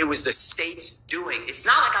information. It was the state's doing. It's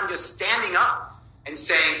not like I'm just standing up and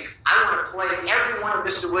saying, I want to play every one of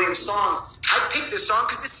Mr. Williams' songs. I picked the song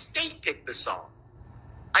because the state picked the song.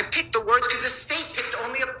 I picked the words because the state picked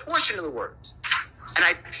only a portion of the words. And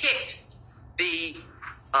I picked the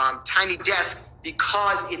Tiny Desk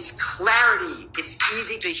because it's clarity. It's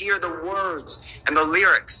easy to hear the words and the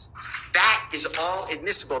lyrics. That is all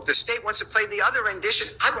admissible. If the state wants to play the other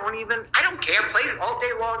rendition, I don't care. Play it all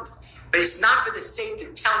day long. But it's not for the state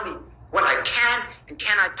to tell me what I can and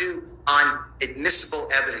cannot do on admissible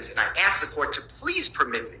evidence. And I ask the court to please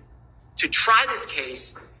permit me to try this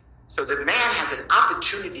case so the man has an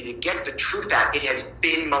opportunity to get the truth out. It has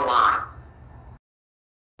been maligned.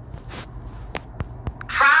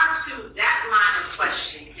 to that line of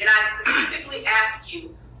questioning, did I specifically ask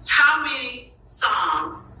you how many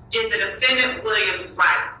songs did the defendant Williams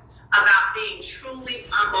write about being truly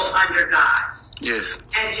humble under God? Yes.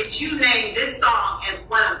 And did you name this song as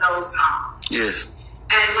one of those songs? Yes.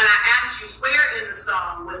 And when I asked you where in the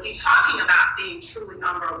song was he talking about being truly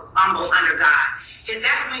humble under God, is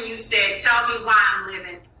that when you said, tell me why I'm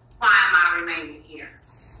living, why am I remaining here?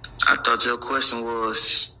 I thought your question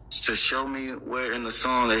was to show me where in the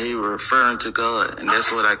song that he was referring to God, and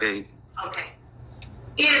that's what I gave. Okay.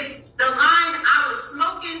 Is the line, I was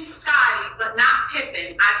smoking Scotty, but not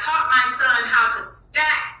Pippin. I taught my son how to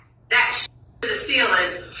stack that shit to the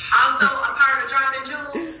ceiling. Also a part of Dropping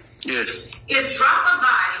Jewels? Yes. Is drop a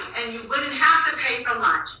body and you wouldn't have to pay for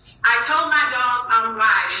lunch. I told my dog I'm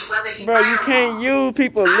riding, whether he Bro, right you or can't wrong. use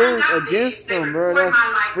people I'm lose not against big. them, bro. They That's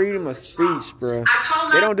record my life freedom of speech, bro. I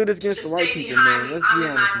told They my don't do this against to the white stay people, behind man. me. Let's I'm be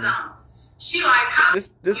in my honest, man. zone. She like, how This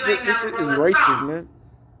you shit ain't is never wrote a racist, song. man.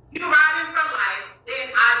 You riding for life, then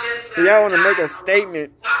I just So y'all want to die make a alone.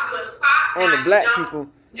 statement Walk to a spot on the that black you people,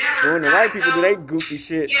 never but when the got white people do no. they goofy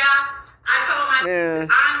shit. Yeah, I told my Man.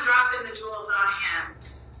 I'm dropping the jewels on him.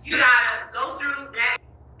 You gotta go through that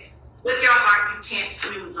with your heart. You can't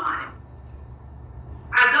snooze on it.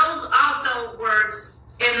 Are those also words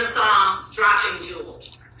in the song Dropping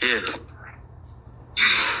Jewels? Yes.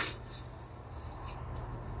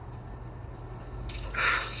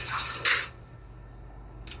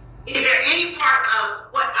 Is there any part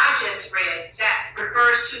of what I just read that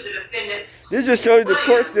refers to the defendant? This just shows you the court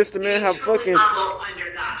Williams system, man, being how truly fucking, humble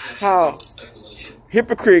under God? how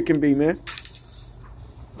hypocrite can be, man.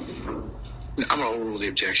 I'm gonna overrule the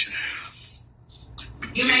objection.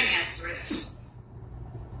 You may answer it.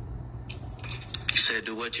 You said,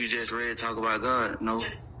 do what you just read, talk about God? No.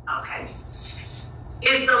 Okay.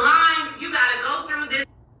 Is the line, you gotta go through this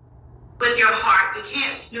with your heart. You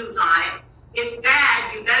can't snooze on it. It's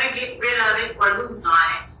bad. You better get rid of it or lose on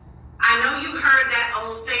it. I know you heard that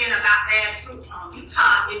old saying about bad fruit on you.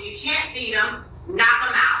 If you can't beat them, knock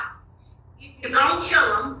them out. If you're gonna kill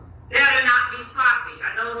them, better not be sloppy.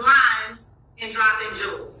 Are those lines in Dropping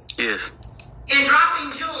Jewels? Yes. In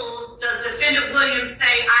Dropping Jewels, does Defendant Williams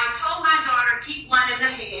say, I told my daughter, keep one in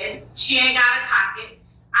the head. She ain't got to cock it.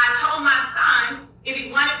 I told my son, if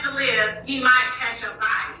he wanted to live, he might catch a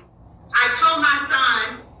body. I told my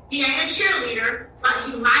son, he ain't a cheerleader, but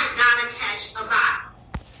he might got to catch a body.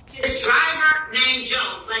 His driver named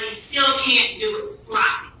Joe, but he still can't do it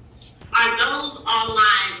sloppy. Are those all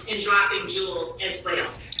lines in Dropping Jewels as well?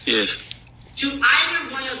 Yes. Do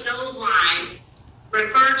either one of those lines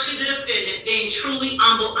refer to the defendant being truly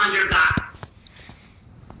humble under God?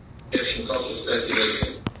 Objection, cause for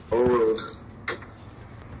speculation. Overruled.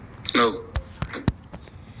 No.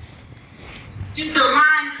 Do the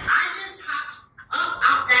lines, I just hopped up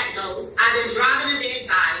out that ghost, I've been driving a dead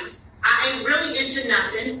body, I ain't really into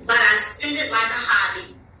nothing, but I spend it like a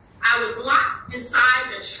hobby. I was locked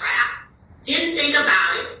inside the trap, didn't think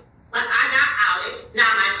about it, but I got outed. Now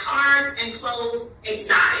my cars and clothes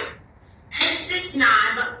exotic. Ain't 6'9",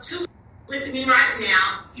 but 2 with me right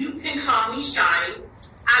now. You can call me Shotty.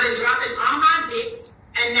 I've been dropping all my bits,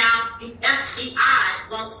 and now the FBI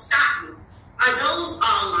won't stop me. Are those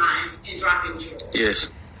all lines in Dropping Jewels?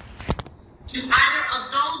 Yes. Do either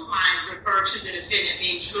of those lines refer to the defendant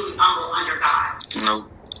being truly humble under God? No.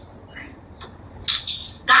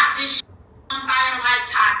 Got this shit on fire like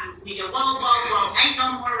Takis, nigga. Whoa, whoa, whoa. Ain't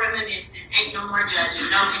no more reminiscing. Ain't no more judging.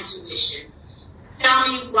 No intuition. Tell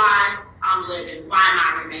me why I'm living. Why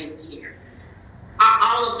am I remaining here? Are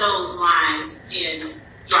all of those lines in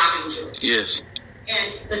Dropping Jewels? Yes.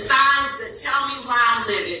 And besides the tell me why I'm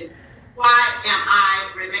living, why am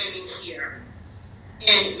I remaining here?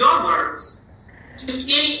 In your words, do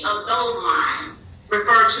any of those lines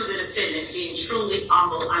refer to the defendant being truly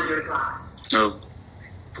humble under God? No.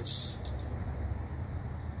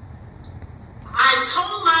 I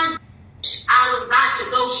told my I was about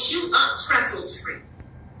to go shoot up Trestle Tree.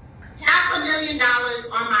 $500,000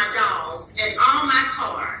 on my dogs and all my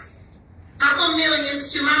cars. Couple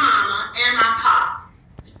millions to my mama and my pop.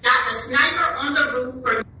 Got the sniper on the roof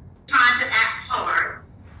for trying to act hard.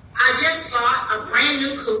 I just bought a brand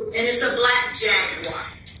new coupe and it's a black Jaguar.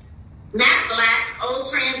 Matte black, old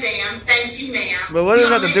Trans Am, thank you ma'am. But what does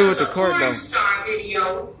that have to do with the court, though? Star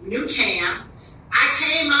video, new cam. I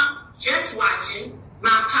came up just watching. My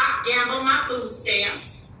pop gamble my food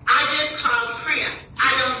stamps. I just cause cramps. I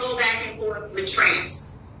don't go back and forth with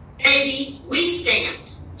tramps. Baby, we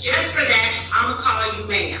stamped. Just for that, I'ma call you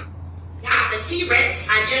ma'am. Got the T-Rex,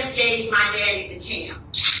 I just gave my daddy the cam.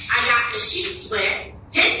 I got the sheets wet,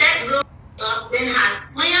 hit that little up, then I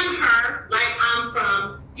slam her like I'm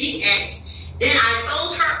from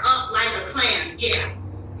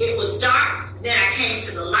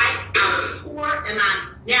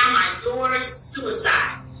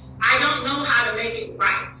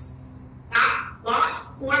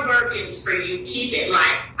more workings for you. Keep it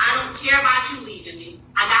light. I don't care about you leaving me.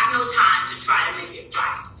 I got no time to try to make it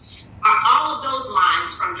right. Are all of those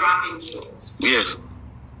lines from Dropping Jewels? Yes.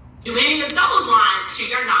 Do any of those lines, to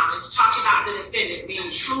your knowledge, talk about the defendant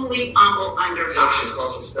being truly humble under God?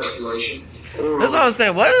 Speculation. That's what I'm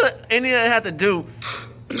saying. What does any of that have to do?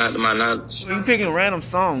 Not to my knowledge. You picking random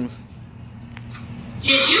songs.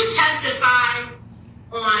 Did you testify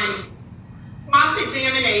on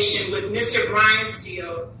cross-examination with Mr. Brian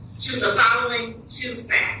Steele to the following two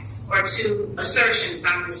facts or two assertions by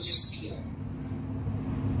Mr. Steele?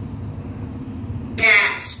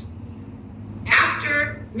 That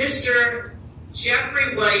after Mr.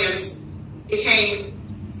 Jeffrey Williams became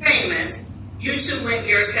famous, you two went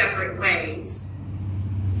your separate ways,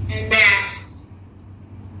 and that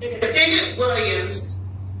the defendant Williams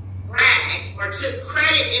bragged or took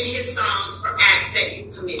credit in his songs for acts that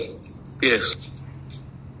you committed. Yes.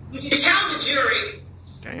 Would you tell the jury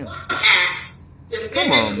what acts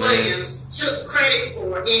defendant Williams took credit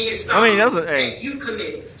for in his songs that you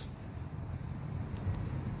committed?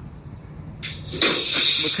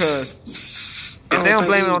 Because if they don't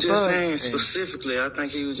blame it on just saying specifically, I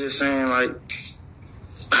think he was just saying like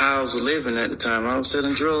how I was living at the time. I was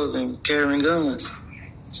selling drugs and carrying guns.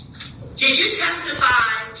 Did you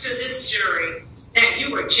testify to this jury that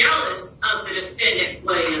you were jealous of the defendant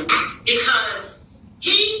Williams because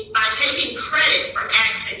he, by taking credit for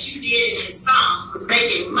acts that you did in his songs, was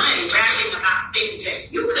making money rapping about things that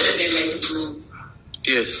you could have been making money from?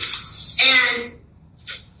 Yes. And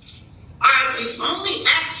are the only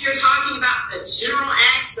acts you're talking about the general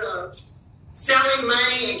acts of selling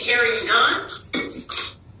money and carrying guns?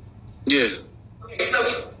 Yeah. Okay,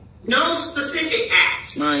 so no specific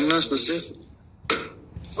acts. No, ain't none specific.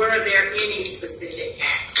 Were there any specific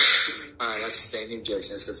acts? All right, that's a standing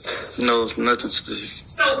objection. That's a fact. No, nothing specific.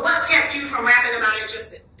 So what kept you from rapping about it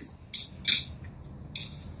just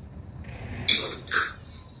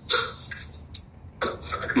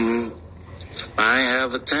I ain't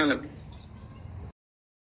have a tenant.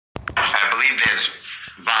 I believe there's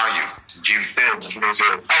volume. Did you build? Oh,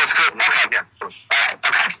 it's good. Okay, yeah. All right,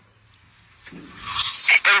 okay.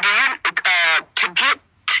 And do you, to get,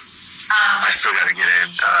 I still gotta get in,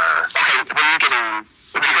 okay, when you get in,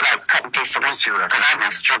 when you like cut and paste the link to it, because I've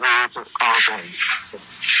been struggling with all things.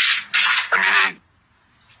 I mean,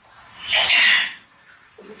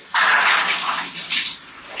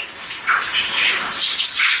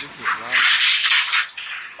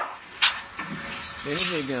 Man,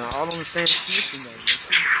 this nigga getting all on the same snitching though.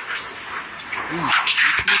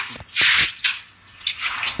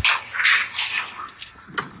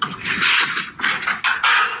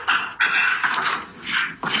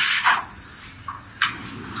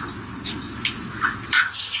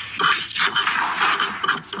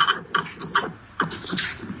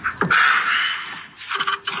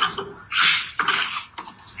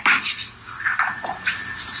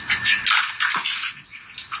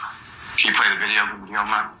 can you play the video if you don't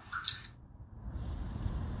mind?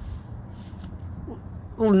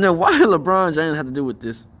 Oh, now, why did LeBron James have to do with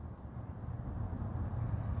this?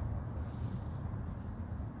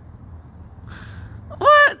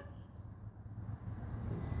 What?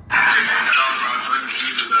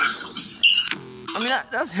 I mean,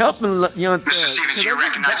 that's helping young Mr. Stevens, do you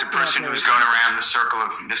recognize a person who's going around the circle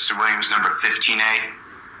of Mr. Williams, number 15A?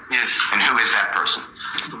 Yes. And who is that person?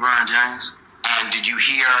 LeBron James. And did you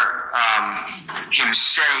hear him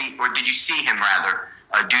say, or did you see him rather,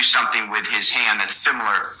 do something with his hand that's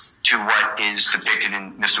similar to what is depicted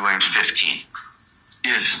in Mr. Williams 15?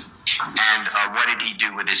 Yes. And what did he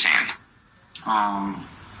do with his hand?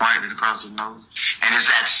 Right across the nose. And is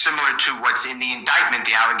that similar to what's in the indictment,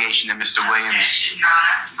 the allegation that Mr. Williams...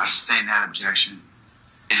 I sustain that objection.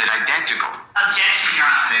 Is it identical? Objection, Your I Uh,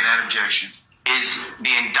 Honor. sustain that objection. Is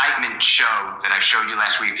the indictment show that I showed you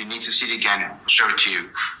last week, if you need to see it again, I'll show it to you,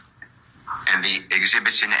 and the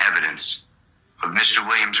exhibits and evidence of Mr.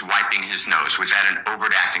 Williams wiping his nose, was that an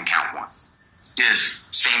overt act in count one? Yes.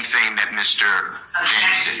 Same thing that Mr. James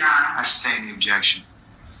Objection, did. Your Honor. I sustain the objection.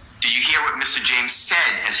 Did you hear what Mr. James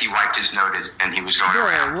said as he wiped his nose and he was going Yeah,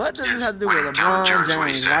 around? what does it have to do Why with don't you tell the LeBron jurors what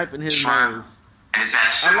he James said? wiping his nose? And is that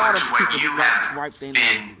A similar lot of to what people you wipe their have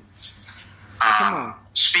been come on.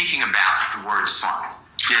 speaking about the word slime?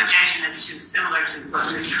 Yes. Objection is too similar to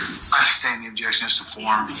what Mr. I sustain the objection. It's the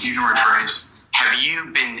form. You can rephrase. Have you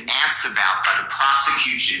been asked about by the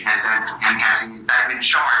prosecution, has the indictment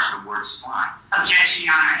charged the word slime? Objection,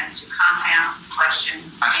 Your Honor, as to compound question.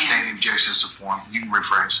 I sustain the objection. It's the form. You can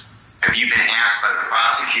rephrase. Have you been asked by the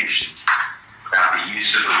prosecution about the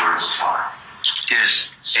use of the word slime? Yes.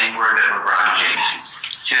 Same word that LeBron James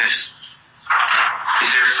used. Yes.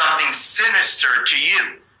 Is there something sinister to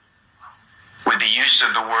you with the use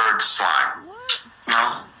of the word slime? What?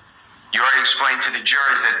 No. You already explained to the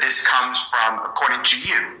juries that this comes from, according to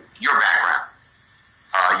you, your background,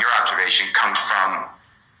 your observation comes from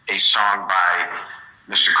a song by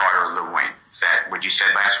Mr. Carter or Lil Wayne. Is that what you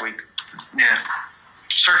said last week? Yeah.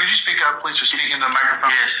 Sir, could you speak up, please? Or speak into the microphone?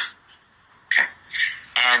 Yes. Okay.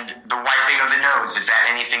 And the wiping of the nose, is that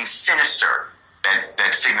anything sinister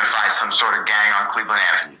that signifies some sort of gang on Cleveland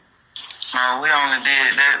Avenue? No, we only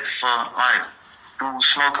did that for, like, we were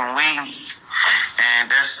smoking weed, and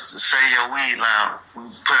that's to say your weed loud. We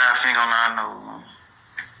put our finger on our nose.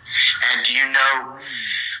 And do you know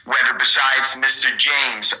whether besides Mr.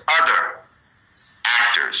 James, other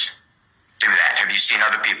actors do that? Have you seen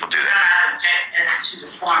other people do that? I object as to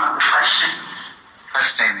the form of the question. That's a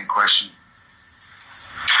standing question.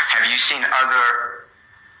 Have you seen other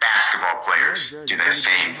basketball players do that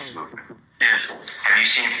same movement? Yes. Have you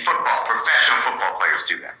seen professional football players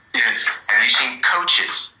do that? Yes. Have you seen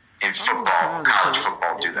coaches in football, college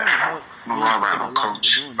football do that? I'm a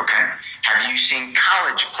coach. Okay. Have you seen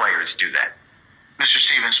college players do that? Mr.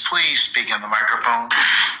 Stevens, please speak in the microphone.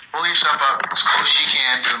 Pull yourself up as close as you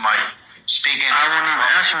can to the mic. Speak in. I wasn't even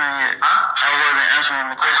answering it. Huh? I wasn't answering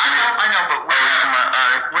the question. I know, but we're having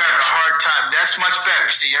a hard time. That's much better.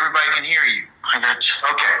 See, everybody can hear you. I got you.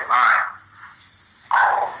 Okay, all right.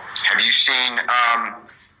 Have you seen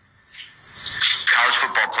college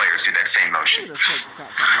football players do that same motion?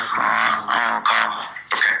 I don't call.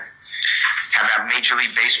 Okay. How about Major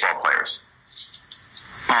League Baseball players?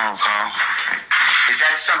 I don't call. Is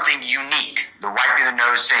that something unique, the wiping the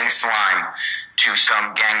nose saying slime, to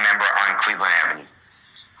some gang member on Cleveland Avenue?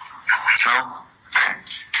 No.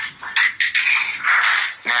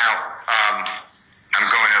 Now, I'm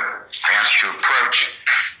going to ask you to approach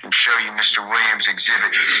and show you Mr. Williams'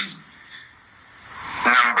 exhibit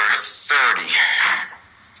number 30.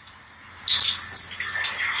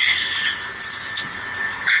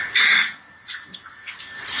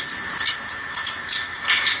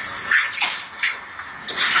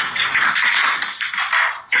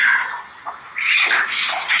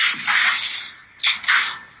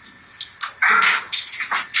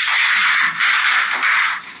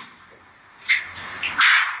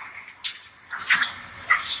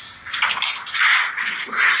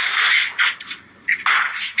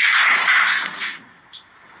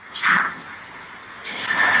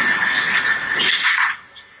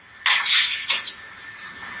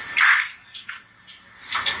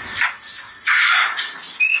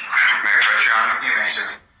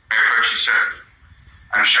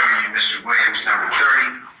 I'm showing you Mr. Williams number 30.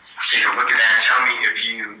 Take a look at that. Tell me if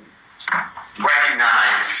you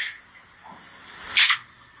recognize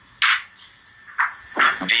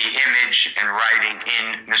the image and writing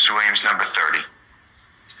in Mr. Williams number 30.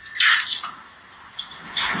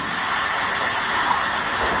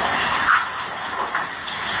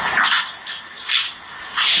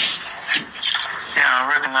 Yeah, I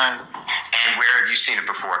recognize it. And where have you seen it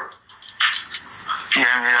before? Yeah,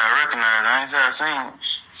 I recognize it. I ain't said I seen it.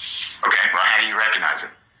 Okay, well, how do you recognize it?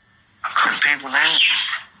 The people in it.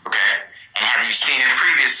 Okay, and have you seen it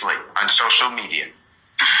previously on social media?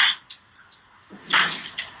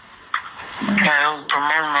 Yeah, it was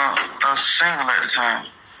promoting a single at the time.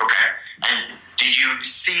 Okay, and did you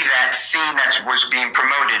see that scene that was being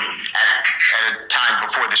promoted at a time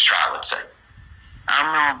before this trial, let's say? I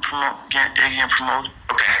remember getting promoted.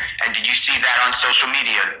 Okay, and did you see that on social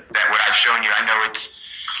media, that what I've shown you? I know it's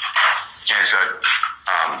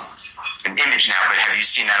an image now, but have you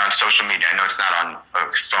seen that on social media? I know it's not on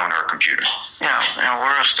a phone or a computer. Yeah, and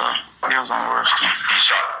World Star. It was on World Star. You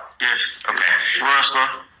saw it? Yes. Okay. World Star.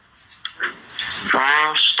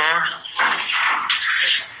 World Star?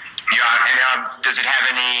 Yeah, and does it have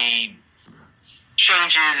any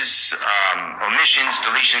changes, omissions,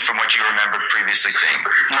 deletions from what you remembered previously seeing?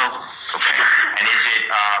 No. Okay. And is it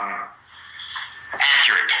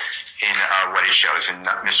accurate in what it shows in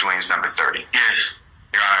Mr. Williams number 30? Yes.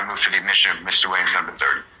 Your Honor, I move for the admission of Mr. Williams number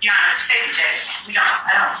 30. Your Honor, state the date.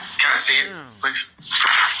 I don't. Can I see it, please?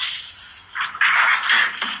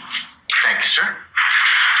 Thank you, sir.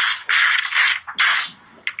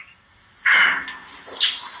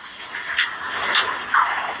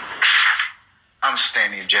 I'm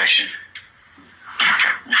standing objection.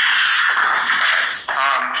 Okay.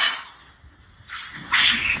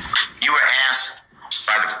 You were asked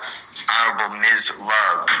by the Honorable Ms.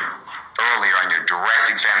 Love earlier on your direct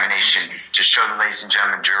examination to show the ladies and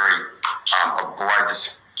gentlemen jury a Blood's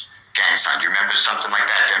gang sign. Do you remember something like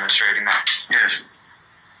that demonstrating that? Yes.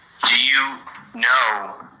 Do you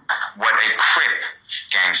know what a Crip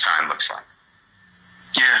gang sign looks like?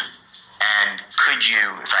 Yeah. And could you,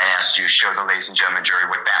 if I asked you, show the ladies and gentlemen jury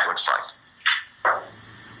what that looks like?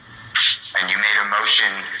 And you made a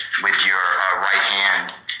motion with your right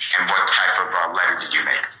hand, and what type of letter did you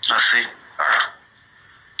make? Let's see. All right.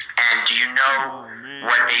 And do you know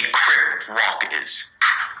what a crip walk is?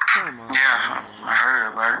 Yeah, I heard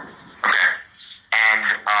about it. Okay.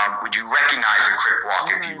 And would you recognize a crip walk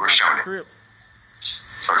if you were shown it?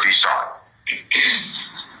 Or if you saw it?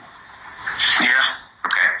 Yeah.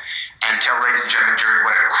 Okay. And tell ladies and gentlemen jury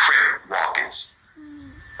what a crip walk is.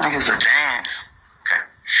 I think it's a dance. Okay.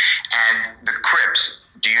 And the Crips,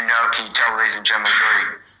 do you know, can you tell ladies and gentlemen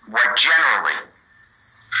jury what generally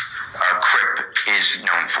a Crip is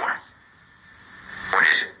known for? What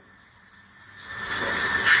is it?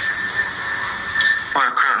 What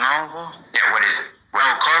a Crip known for? Yeah, what is it?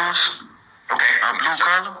 What colors? Okay. A blue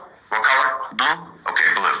color? What color? Blue.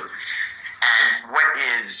 Okay, blue. And what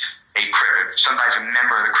is a Crip? If somebody's a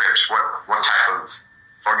member of the Crips, what type of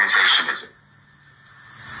organization is it?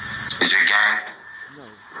 Is it a gang?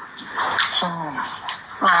 I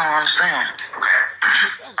don't understand. Okay.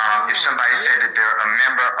 If somebody said that they're a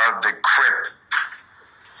member of the Crip,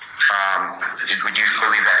 would you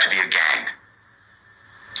believe that to be a gang?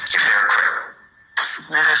 If they're a Crip.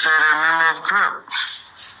 They said they're a member of the Crip.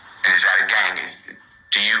 And is that a gang?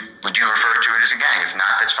 Would you refer to it as a gang? If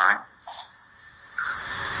not, that's fine.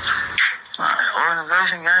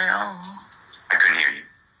 Organization gang, I don't know. I couldn't hear you.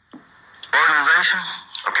 Organization?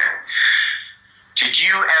 Okay. Did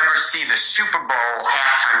you ever see the Super Bowl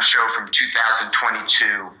halftime show from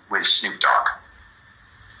 2022 with Snoop Dogg?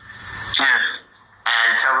 Yeah.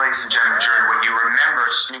 And tell ladies and gentlemen jury what you remember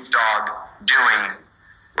Snoop Dogg doing,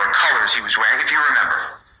 what colors he was wearing, if you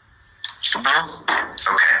remember. Blue?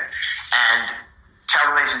 Okay. And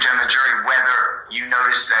tell ladies and gentlemen jury whether you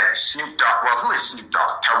noticed that Snoop Dogg, well, who is Snoop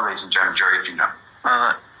Dogg? Tell ladies and gentlemen jury if you know.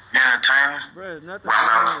 Entertainer.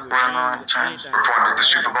 Well-known entertainer. Performed at the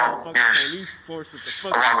Super Bowl? Yes.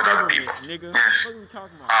 Along with other people. Yes.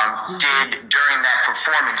 During that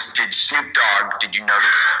performance, did Snoop Dogg, did you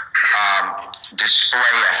notice, display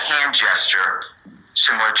a hand gesture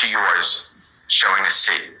similar to yours, showing a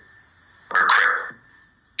C or a Crip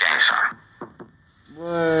gang sign?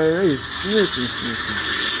 Boy, they snitching.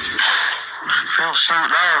 Phil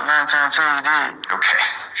Snoop Dogg 9 times 10 he did. Okay.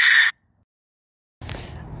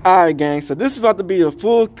 Alright, gang, so this is about to be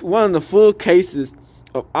one of the full cases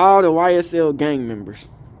of all the YSL gang members.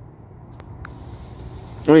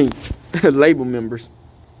 I mean, label members.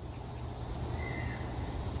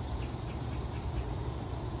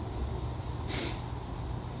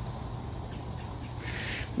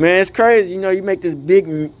 Man, it's crazy. You know, you make this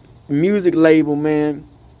big music label, man,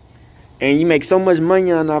 and you make so much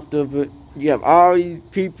money off of it. You have all these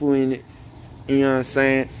people in it. You know what I'm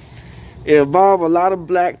saying? It involves a lot of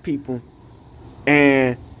black people,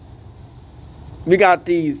 and we got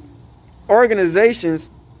these organizations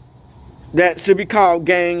that should be called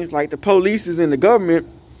gangs, like the police in the government,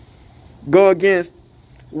 go against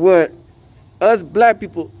what us black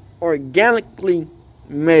people organically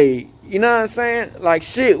made. You know what I'm saying? Like,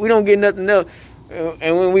 shit, we don't get nothing else.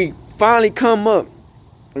 And when we finally come up,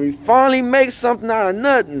 and we finally make something out of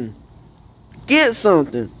nothing, get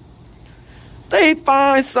something, they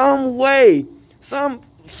find some way, some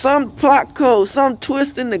plot code, some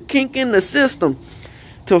twist in the kink in the system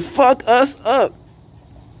to fuck us up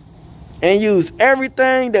and use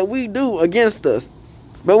everything that we do against us.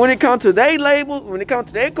 But when it comes to their labels, when it comes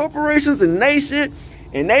to their corporations and they shit,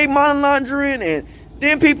 and they money laundering, and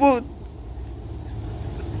then people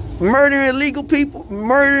murdering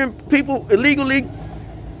people illegally,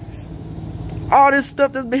 all this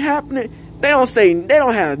stuff that's been happening, they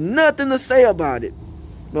don't have nothing to say about it.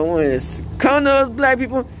 But when it's come to us black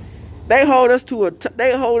people, they hold us to a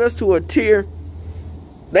tier.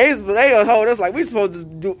 They hold us like we supposed to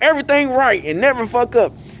do everything right and never fuck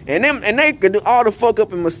up. And they could do all the fuck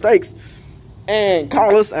up and mistakes and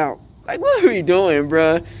call us out. Like, what are you doing,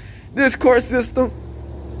 bruh? This court system,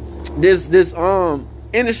 this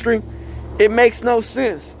industry, it makes no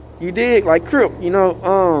sense. You dig? Like Crip, you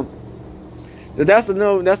know,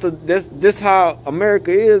 this how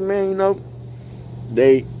America is, man. You know,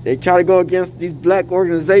 they try to go against these black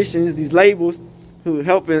organizations, these labels who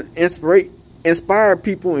help inspire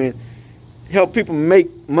people and help people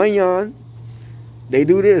make money on. They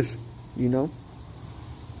do this, you know.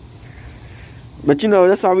 But you know,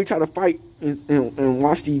 that's why we try to fight and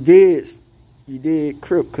watch these vids. You did,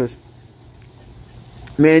 Crip, cause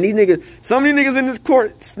man, these niggas, some of these niggas in this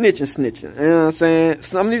court snitching. You know what I'm saying?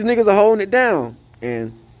 Some of these niggas are holding it down.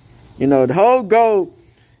 And, you know, the whole goal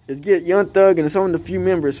is get Young Thug and some of the few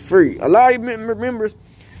members free. A lot of members,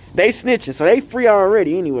 they snitching, so they free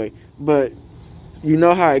already anyway. But you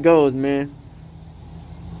know how it goes, man.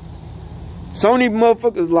 Some of these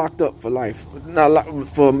motherfuckers locked up for life, not locked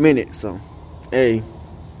for a minute. So, hey,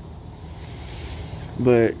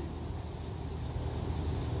 but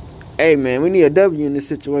hey, man, we need a W in this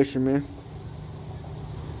situation, man.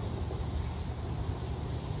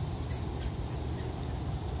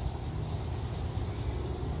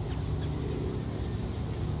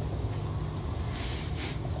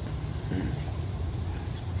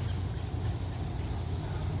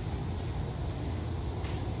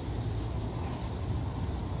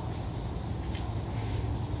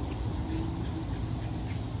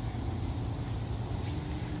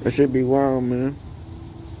 That should be wild, man.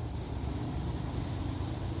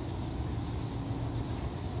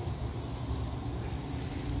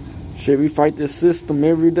 Shit, we fight this system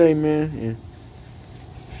every day, man. And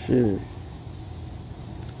shit.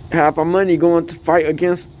 Half our money going to fight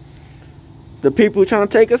against the people trying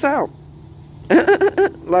to take us out.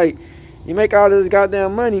 Like, you make all this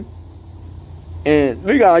goddamn money, and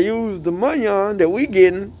we gotta use the money on that we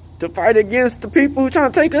getting to fight against the people who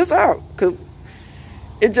trying to take us out. Cause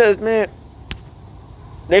it just, man,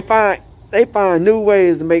 they find new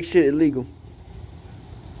ways to make shit illegal.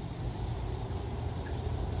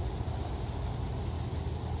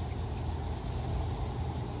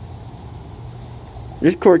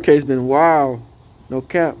 This court case been wild, no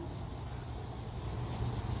cap.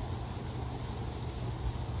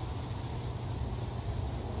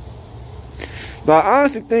 But I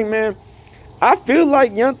honestly think, man, I feel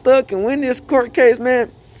like Young Thug can win this court case,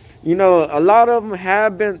 man. You know, a lot of them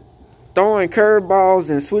have been throwing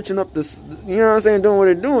curveballs and switching up the, you know what I'm saying, doing what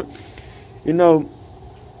they're doing. You know,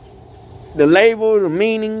 the label, the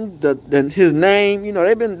meanings, his name, you know,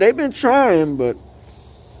 they've been trying, but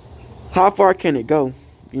how far can it go,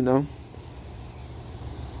 you know?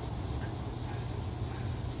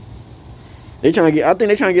 I think they're trying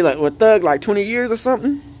to get like, what, Thug, like 20 years or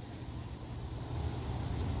something?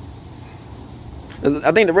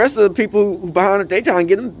 I think the rest of the people who behind it, they trying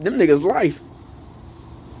to get them niggas life.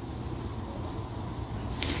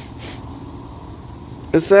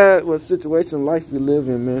 It's sad what situation of life we live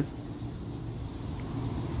in, man.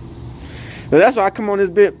 But that's why I come on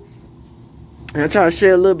this bit and I try to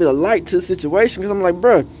share a little bit of light to the situation, because I'm like,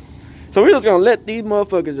 bruh, so we just gonna let these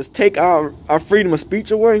motherfuckers just take our freedom of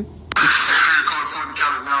speech away?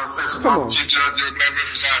 Come on.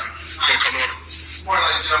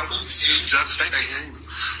 Judge, stay there here.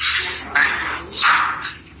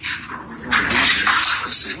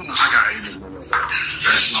 Let's see, who knows? I got 80.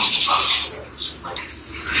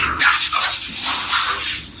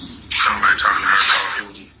 Somebody talking to her called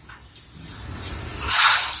Hilton.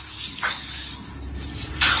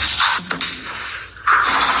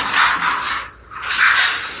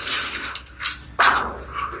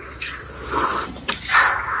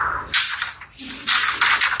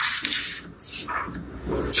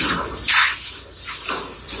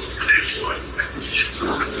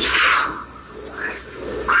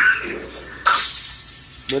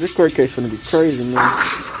 But this court case gonna be crazy, man.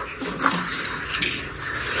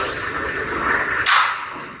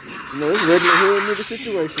 You know, it's regular hood nigga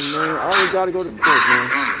situation, man. I always gotta go to court, man.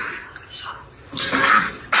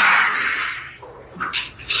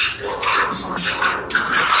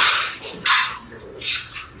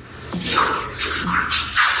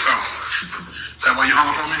 That why you hung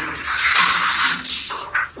up on me?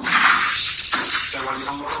 That why you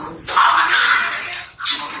hung up on me?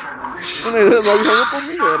 That's why you hung up on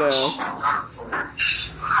me, that ass.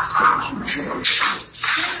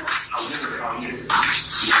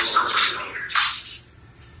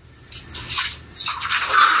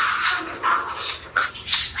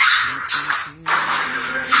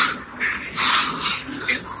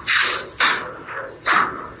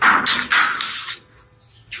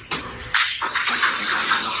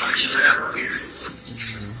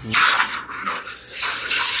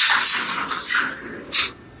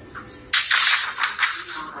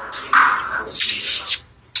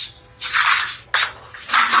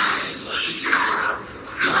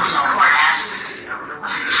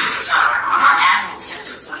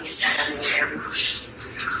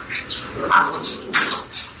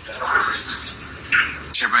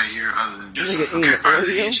 Everybody here other than this. Nigga Okay,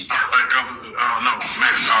 Oreo? No,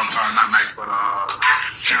 Max, I'm sorry, not Max, but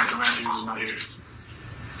Jonathan Matthews is not here.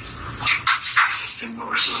 And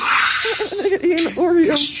Norris, Nigga eating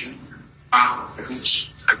Oreo.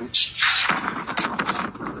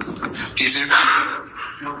 He's here.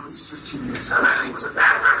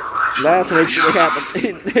 Last time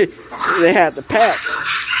they had the pack.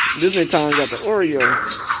 This ain't time got the Oreo.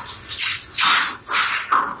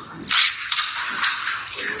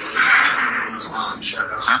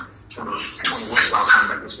 Huh?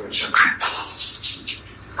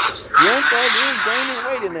 Young Thug is gaining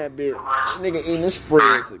weight in that bitch. Nigga eating his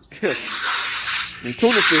spreads. them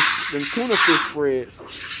tuna fish spreads.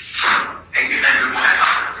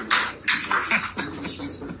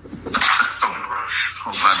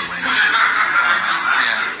 Oh, by the way.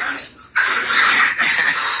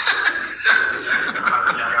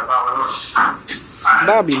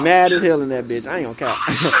 I'll be mad as hell in that bitch. I ain't gonna cap.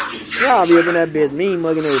 Y'all be up in that bitch mean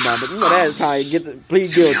mugging everybody, but you know that's how you get the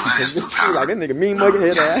plead guilty. Cause like that nigga mean mugging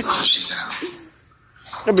his ass. So she's out.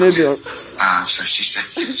 That bitch is So she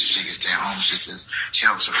says she can stay home. She says she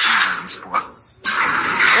helps her friends. I'm like,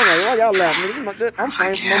 why y'all laughing? I'm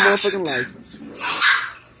fighting for my motherfucking life.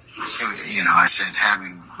 You know, I said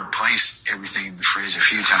having replaced everything in the fridge a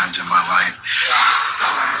few times in my life,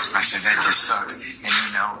 I said that just sucks. And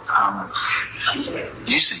you know,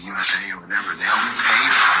 usually USA or whatever, they'll pay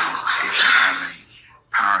for if you have a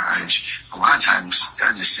power outage. A lot of times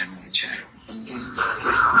they'll just send me a check. They'll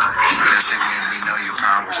say, we know your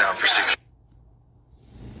power was out for 6 months.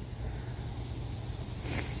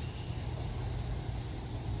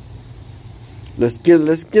 Let's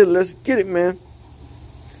get it, man.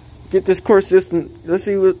 Get this court system. Let's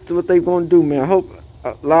see what they gonna do, man. I hope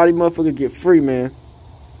a lot of these motherfuckers get free, man.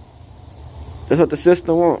 That's what the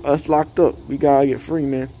system want. Us locked up. We gotta get free,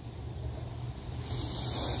 man.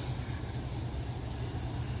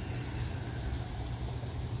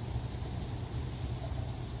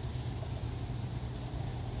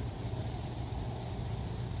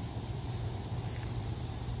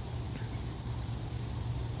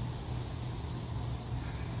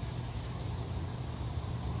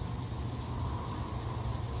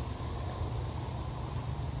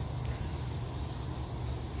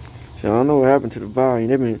 So I don't know what happened to the volume.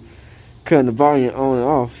 They've been cutting the volume on and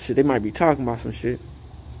off. Shit, they might be talking about some shit.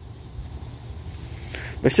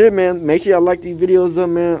 But shit, man, make sure y'all like these videos up,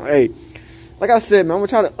 man. Hey, like I said, man, I'm gonna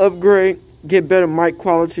try to upgrade, get better mic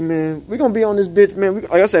quality, man. We gonna be on this bitch, man.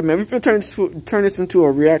 Like I said, man, we finna turn this into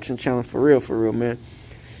a reaction channel for real, man.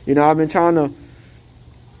 You know, I've been trying to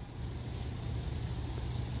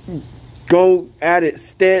go at it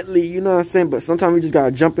steadily, you know what I'm saying? But sometimes we just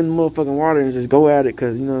gotta jump in the motherfucking water and just go at it,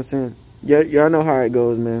 cause you know what I'm saying? Yeah, y'all know how it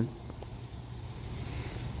goes, man.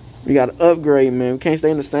 We gotta upgrade, man. We can't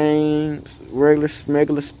stay in the same regular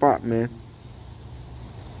spot, man.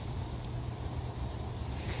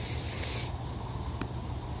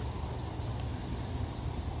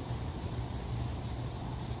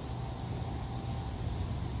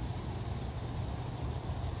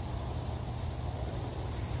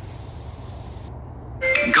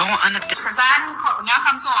 Go on the presiding court. Now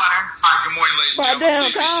comes to order. All right, good morning, ladies and By gentlemen. damn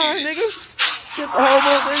Please be time, seated. nigga. Get the whole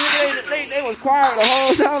motherfucker. They was quiet the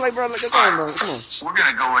whole time. Like, bro, look at that, bro. Come on. We're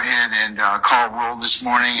going to go ahead and call roll this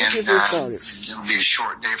morning, and Let's get this started. it'll be a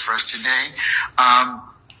short day for us today.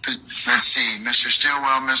 Let's see, Mr.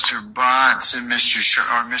 Stillwell, Mr. Botts, and Mr. Shard,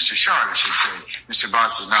 I should say. Mr.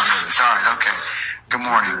 Botts is not with us. All right, okay. Good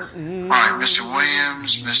morning. All right, Mr.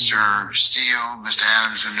 Williams, Mr. Steele, Mr.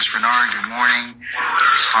 Adams, and Ms. Renard, good morning.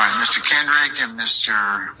 All right, Mr. Kendrick and Mr.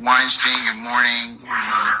 Weinstein, good morning.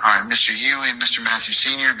 All right, Mr. Huey and Mr. Matthew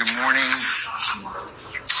Sr., good morning.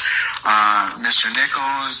 Mr.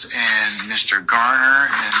 Nichols and Mr. Garner,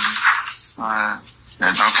 and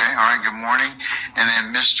that's okay. All right, good morning. And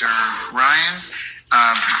then Mr. Ryan,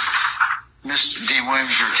 Ms. D.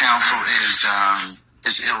 Williams, your counsel,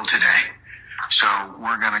 is ill today. So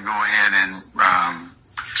we're going to go ahead and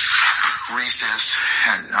recess,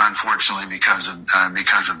 unfortunately, because of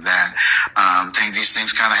that. These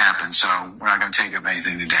things kind of happen, so we're not going to take up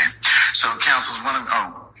anything today. So counsels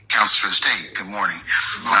counsels for the state, good morning.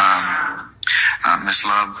 Ms.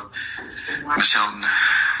 Love, Ms. Hilton,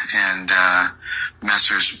 and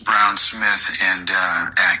Messrs. Brown, Smith, and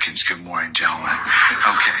Atkins, good morning, gentlemen.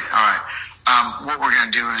 Okay, all right. What we're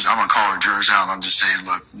going to do is I'm going to call our jurors out, and I'll just say,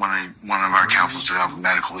 look, one of our counsels to have a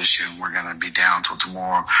medical issue, and we're going to be down till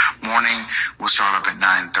tomorrow morning. We'll start up at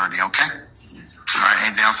 9:30, okay? All right,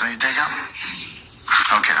 anything else I need to take out?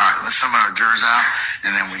 Okay, all right, let's send our jurors out,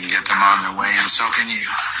 and then we can get them on their way, and so can you.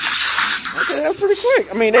 Okay, that's pretty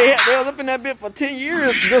quick. I mean, they was up in that bit for 10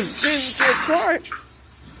 years, just didn't get quiet.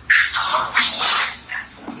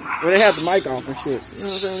 Well, they had the mic off and shit. You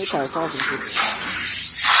know what I'm saying? They probably talking and shit.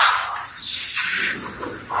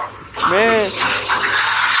 Man,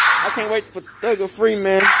 I can't wait for Thugger free,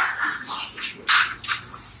 man.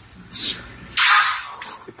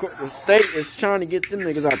 The state is trying to get them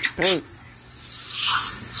niggas out the paint.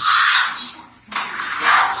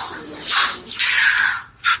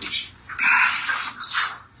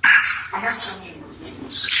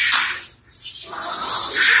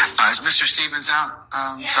 Is Mr. Stevens out?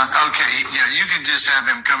 Okay, yeah, you can just have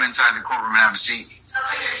him come inside the courtroom and have a seat.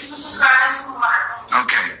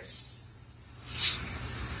 Okay.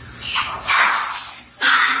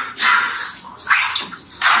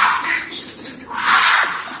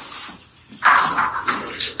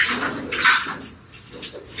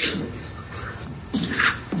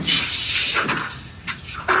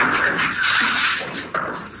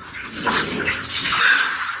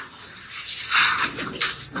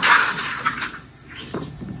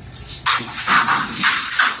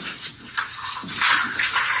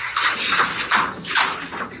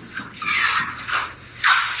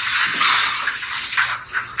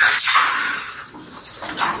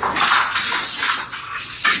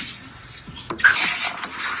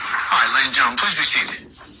 Please be seated.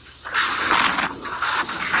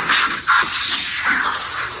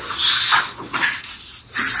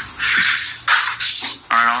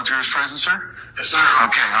 All right, all jurors present, sir? Yes, sir.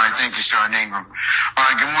 Okay, all right, thank you, Sergeant Ingram. All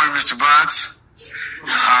right, good morning, Mr. Butts. All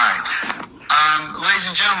right. Ladies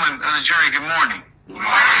and gentlemen of the jury, good morning. All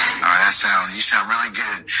right, you sound really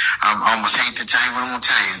good. I almost hate to tell you what I'm going to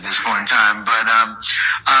tell you at this point in time, but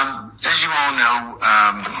as you all know,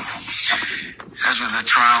 as with the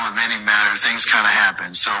trial of any matter, things kind of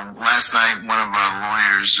happen. So last night, one of our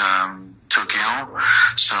lawyers took ill,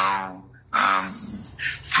 so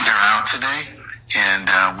they're out today, and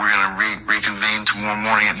we're going to reconvene tomorrow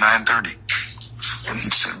morning at 9:30.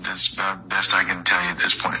 So that's about the best I can tell you at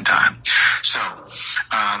this point in time. So,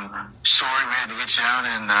 sorry we had to get you out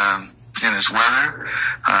in this weather.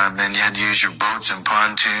 And you had to use your boats and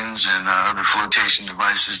pontoons and other flotation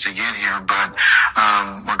devices to get here. But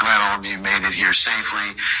we're glad all of you made it here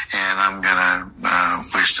safely. And I'm going to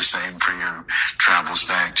wish the same for your travels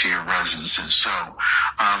back to your residences. So,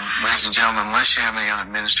 ladies and gentlemen, unless you have any other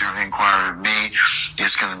ministerial inquiry of me,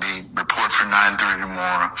 it's going to be report for 9:30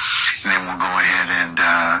 tomorrow. And then we'll go ahead and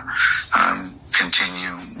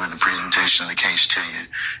continue with the presentation of the case to you.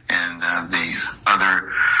 And the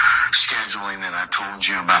other scheduling that I've told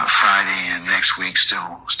you about Friday and next week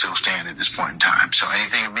still stand at this point in time. So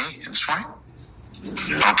anything of me at this point?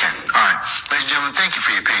 Okay. All right. Ladies and gentlemen, thank you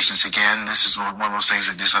for your patience again. This is one of those things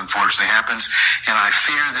that just unfortunately happens. And I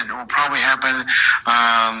fear that it will probably happen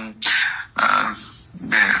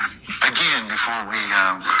again before we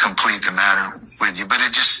complete the matter with you. But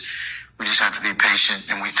we just have to be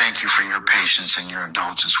patient, and we thank you for your patience and your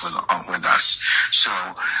indulgence with us. So,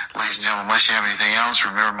 ladies and gentlemen, unless you have anything else,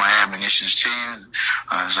 remember my admonitions to you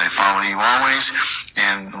as I follow you always.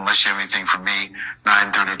 And unless you have anything for me,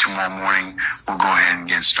 9:30 tomorrow morning, we'll go ahead and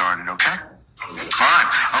get started, okay? All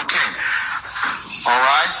right, okay. All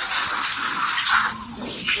rise.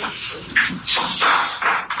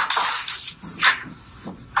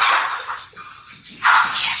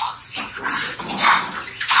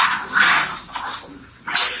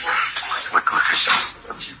 Look at him.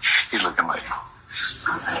 He's looking like he's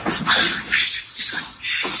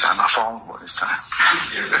on my phone for this time.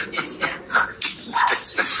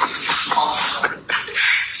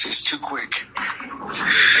 It's too quick.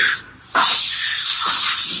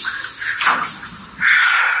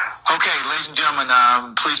 Okay, ladies and gentlemen,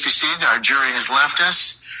 please be seated. Our jury has left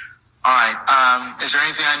us. All right. Is there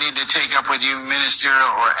anything I need to take up with you, ministerial,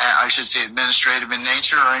 or I should say administrative in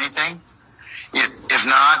nature, or anything? If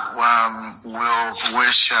not, we'll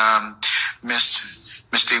wish Miss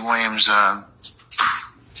D. Williams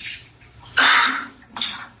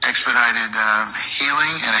expedited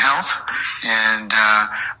healing and health, and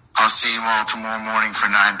I'll see you all tomorrow morning for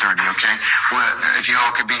 9:30. Okay? If you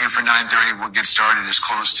all could be here for 9:30, we'll get started as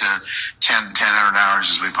close to 10 hours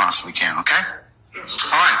as we possibly can. Okay?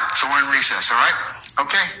 All right. So we're in recess. All right?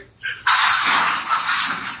 Okay.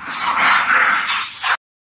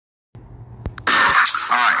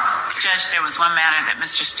 All right. Judge, there was one matter that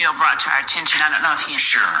Mr. Steele brought to our attention. I don't know if he intended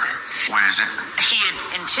Sure. What is it? He had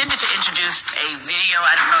intended to introduce a video.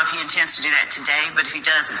 I don't know if he intends to do that today, but if he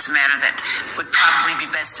does, it's a matter that would probably be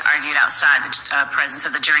best argued outside the presence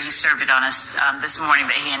of the jury. He served it on us this morning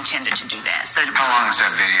that he intended to do that. So how long is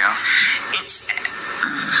that video? It's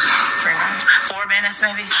 4 minutes,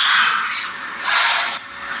 maybe.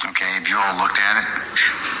 Okay, have you all looked at it?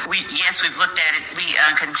 Yes, we've looked at it. We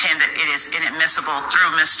contend that it is inadmissible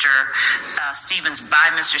through Mr. Stevens by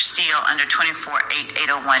Mr. Steele under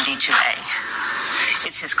 24-801D2A.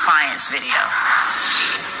 It's his client's video.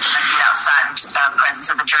 Outside the presence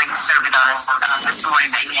of the jury, he served it on us this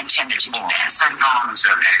morning that he intended to do that. So how long is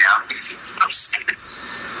that video? One second.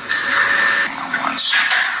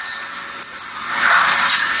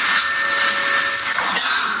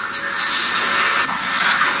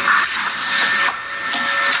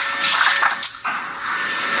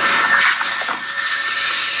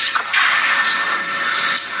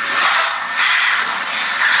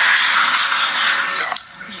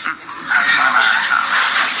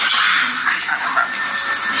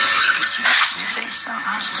 You think so?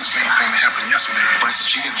 The same thing that happened yesterday. Why did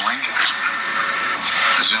you get a link?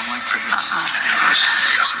 The Zoom link for you?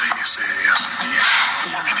 Yesterday it said yes, it did.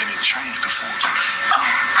 And then it changed to 4-2. Oh,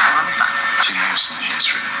 let me find it. She may have sent it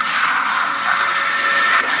yesterday.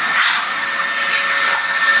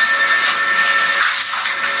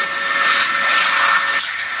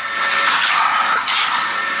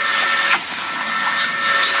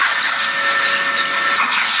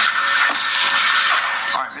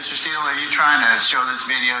 Mr. Steele, are you trying to show this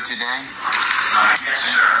video today?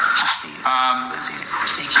 Yes, sir. I see.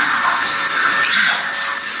 Thank you.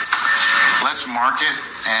 Let's mark it,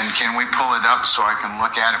 and can we pull it up so I can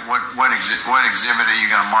look at it? What exhibit are you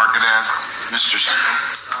going to mark it as, Mr. Steele?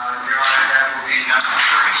 Your Honor, that will be number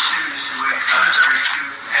 32, number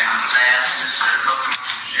 32, and last, Mr. Copeland,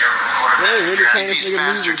 Sheriff Court. If he's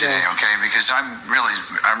faster today, okay? Because I'm really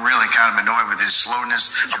kind of annoyed with his slowness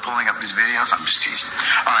of pulling up these videos. I'm just teasing.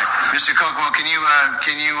 All right, Mr. Kokomo, can you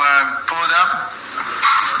pull it up?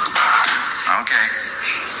 Okay.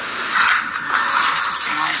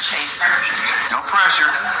 No pressure.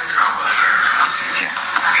 Yeah.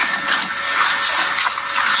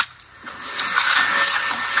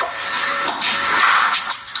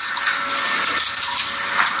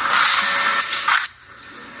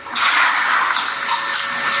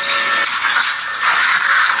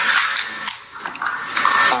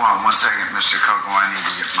 Hold on 1 second, Mr. Kokomo. I need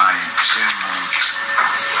to get my Zoom link.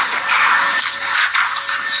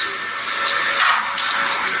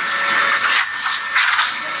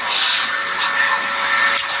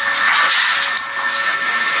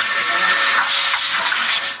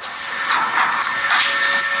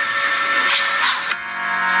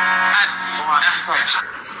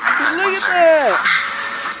 Look at that!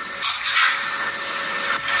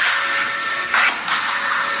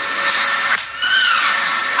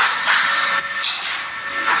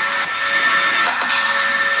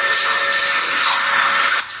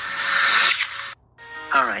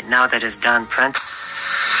 All right, now that is done, print.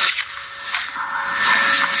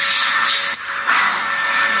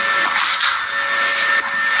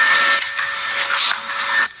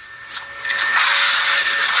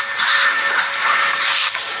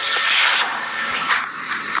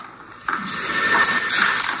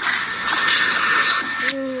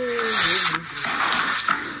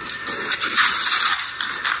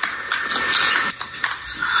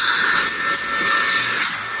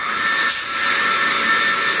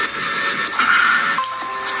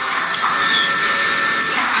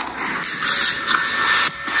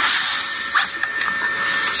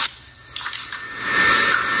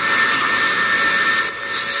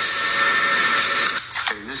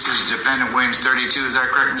 This is Defendant Williams 32. Is that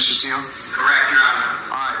correct, Mr. Steele? Correct, Your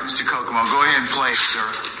Honor. All right, Mr. Kokomo, go ahead and play, sir.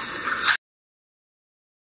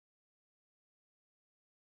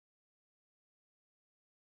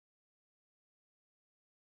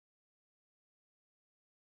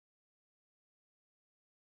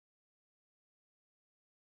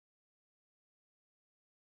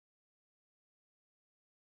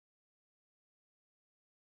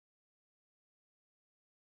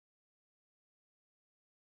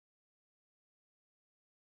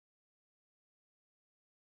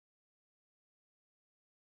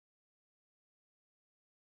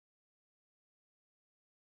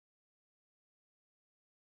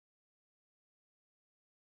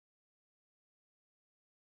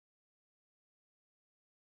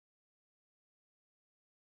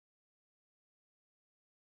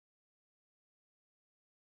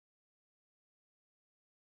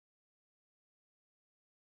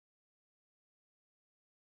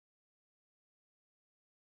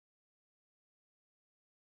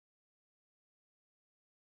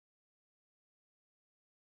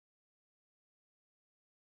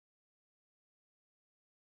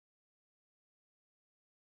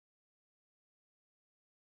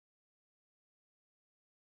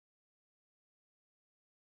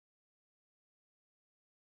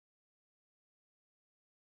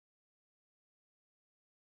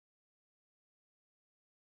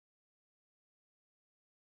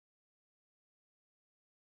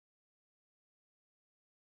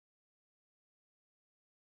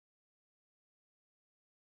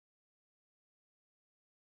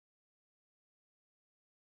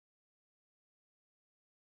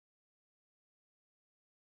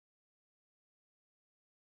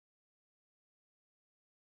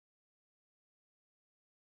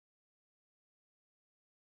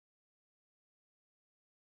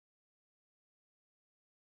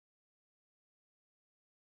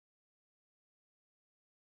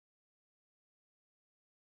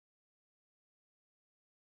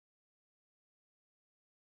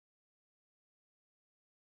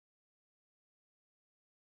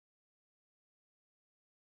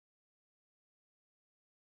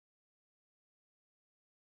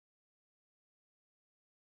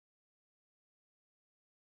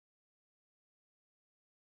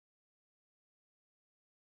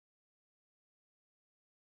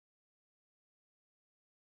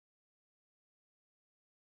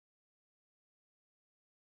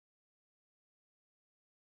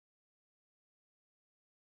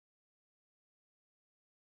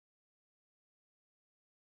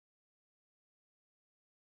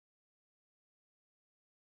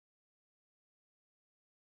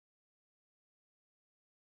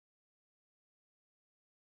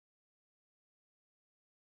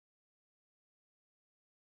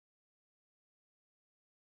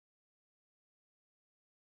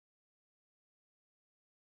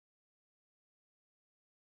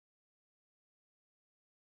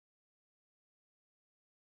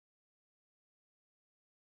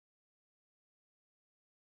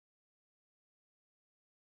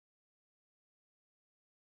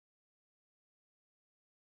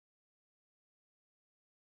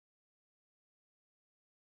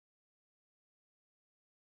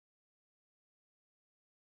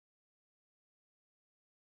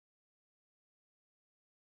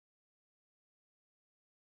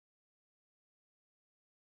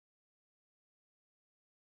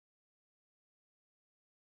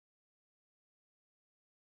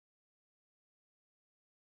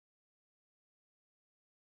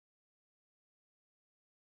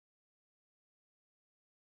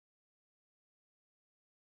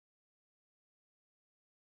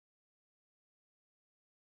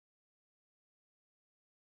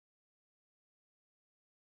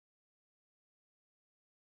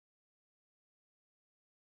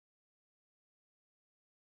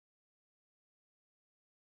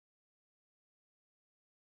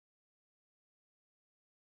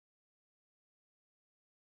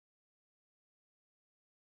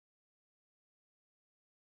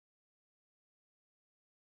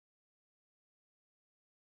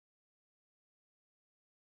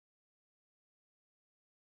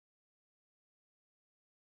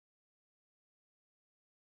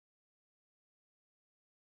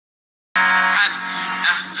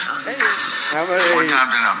 One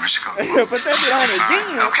time's enough, Mr. Cook. Put that bit on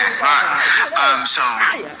again. Okay, all right. So,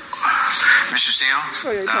 Mr. Steele,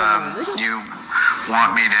 you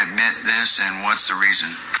want me to admit this, and what's the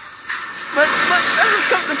reason? But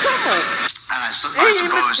come on. I suppose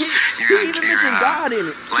you're gonna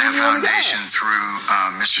lay a foundation through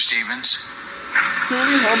Mr. Stevens.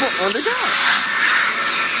 Truly humble under God.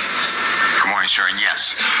 Good morning, sir. And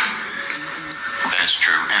yes, that is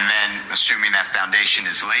true. And then, assuming that foundation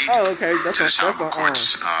is laid to the Sovereign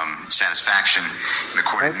Court's satisfaction, the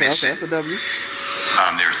court admits it. That's a W.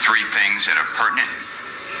 There are three things that are pertinent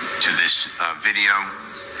to this video.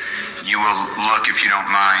 You will look, if you don't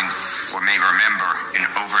mind, or may remember, in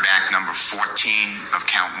overt act number 14 of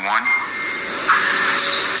count 1.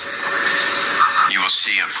 You will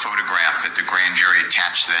see a photograph that the grand jury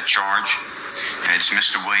attached to that charge, and it's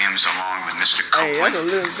Mr. Williams along with Mr. Copeland.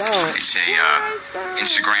 It's a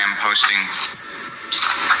Instagram posting,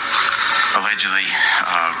 allegedly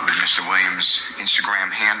with Mr. Williams'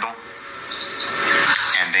 Instagram handle,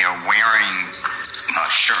 and they are wearing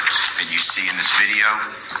shirts that you see in this video.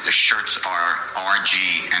 The shirts are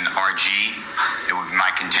RG, and RG, it would be my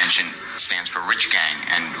contention, stands for Rich Gang,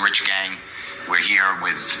 and Rich Gang, we're here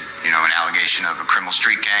with, an allegation of a criminal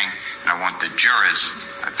street gang, and I want the jurors,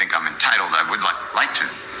 I think I'm entitled, I would like to,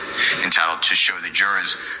 entitled to show the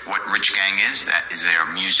jurors what Rich Gang is. That is their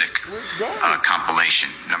music compilation.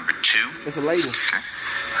 Number 2. It's a label. Okay.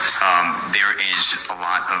 There is a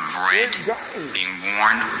lot of red being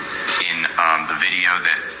worn in the video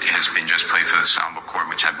that has been just played for the Honorable Court,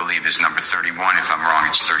 which I believe is number 31. If I'm wrong,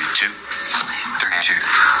 it's 32. 32.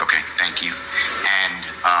 Okay, thank you. And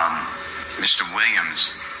Mr.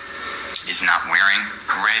 Williams is not wearing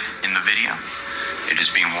red in the video. It is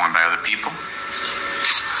being worn by other people.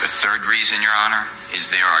 The third reason, Your Honor, is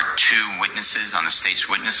there are 2 witnesses on the state's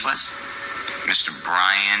witness list. Mr.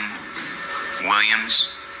 Brian Williams,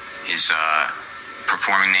 his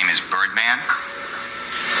performing name is Birdman,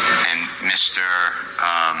 and Mr.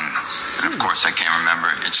 And of course I can't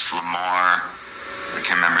remember, it's Lamar, I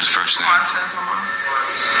can't remember his first name.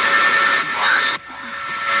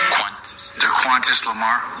 Qantas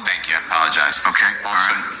Lamar? Thank you, I apologize. Okay.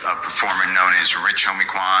 Also a performer known as Rich Homie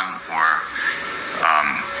Kwan, or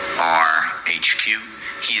RHQ.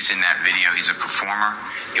 He is in that video, he's a performer.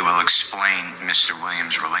 It will explain Mr.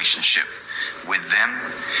 Williams' relationship with them.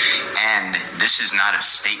 And this is not a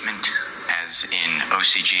statement as in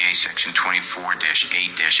OCGA section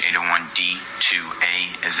 24-8-801D2A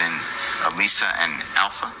as in Elisa and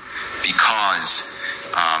Alpha, because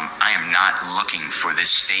I am not looking for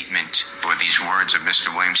this statement or these words of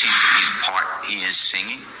Mr. Williams. He is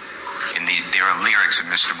singing. And there are lyrics of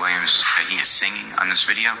Mr. Williams that he is singing on this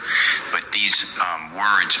video, but these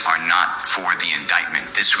words are not for the indictment.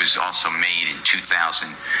 This was also made in 2012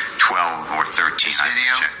 or 13. This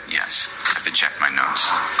video? Yes, I have to check my notes.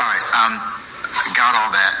 All right, got all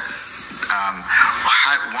that.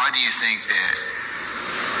 Why do you think that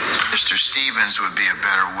Mr. Stevens would be a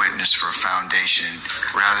better witness for a foundation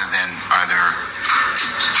rather than either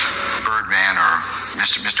Birdman or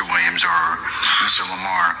Mr. Williams or Mr.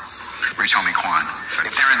 Lamar? Rich Homie Kwan.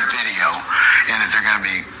 If they're in the video and if they're going to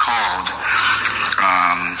be called,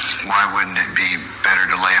 why wouldn't it be better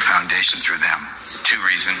to lay a foundation through them? 2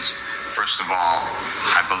 reasons. First of all,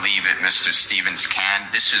 I believe that Mr. Stevens can.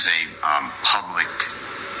 This is a public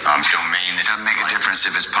domain. It doesn't make a difference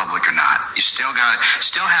if it's public or not. You still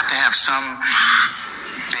have to have some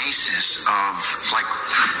basis of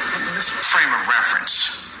frame of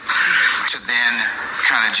reference to then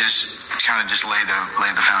kind of just lay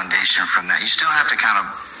the foundation from that. You still have to kind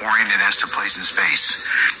of orient it as to place and space.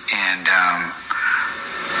 And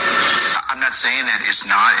I'm not saying that it's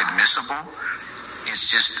not admissible.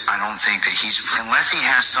 It's just I don't think that unless he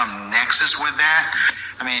has some nexus with that.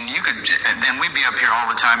 I mean, you could, and then we'd be up here all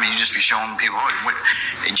the time, and you'd just be showing people,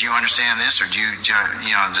 do you understand this, or do you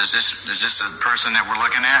does this a person that we're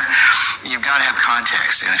looking at? You've got to have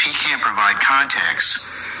context, and if he can't provide context,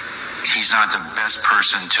 he's not the best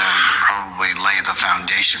person to probably lay the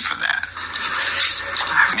foundation for that.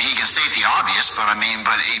 I mean, he can state the obvious, but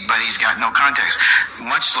he's got no context.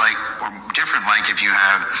 Much like, or different like if you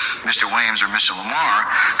have Mr. Williams or Mr. Lamar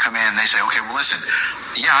come in and they say, okay, well, listen,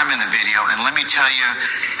 yeah, I'm in the video, and let me tell you,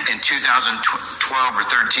 in 2012 or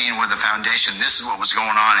 13 with the foundation, this is what was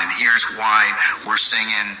going on, and here's why we're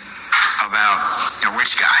singing about a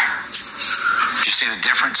rich guy. Do you see the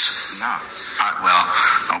difference? No. Well,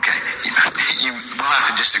 okay. We'll have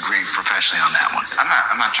to disagree professionally on that one.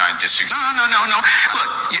 I'm not trying to disagree. No.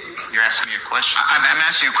 Look, you're asking me a question. I'm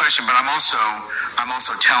asking you a question, but I'm also I'm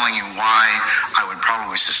also telling you why I would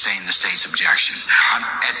probably sustain the state's objection.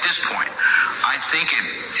 At this point, I think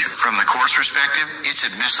from the court's perspective, it's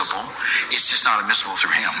admissible. It's just not admissible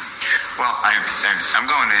through him. Well, I'm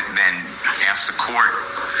going to then ask the court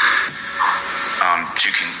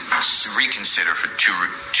to reconsider for two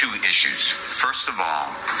issues. First of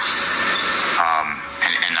all,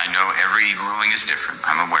 and I know every ruling is different.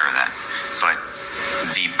 I'm aware of that. But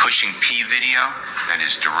the pushing P video that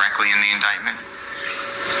is directly in the indictment,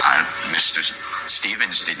 Mr.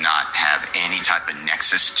 Stevens did not have any type of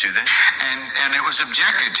nexus to this, and it was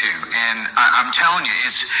objected to. And I'm telling you,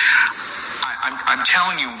 I'm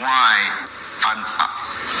telling you why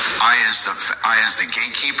I as the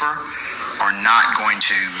gatekeeper are not going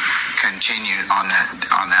to continue on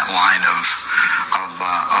that line of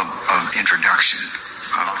introduction.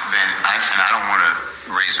 Then I don't want to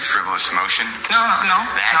raise a frivolous motion. No.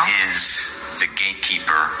 That is the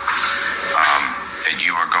gatekeeper that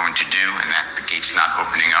you are going to do, and that the gate's not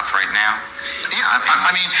opening up right now. Yeah,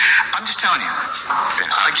 I mean, I'm just telling you.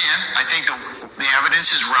 Again, I think the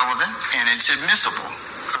evidence is relevant and it's admissible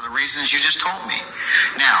for the reasons you just told me.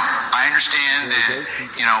 Now, I understand that,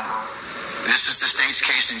 this is the state's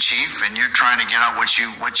case in chief, and you're trying to get out what you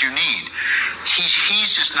need.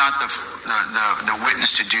 He's just not the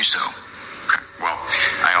witness to do so. Okay. Well,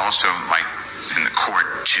 I also like in the court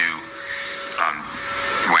to,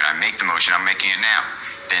 when I make the motion, I'm making it now,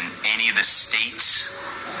 then any of the state's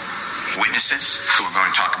witnesses who are going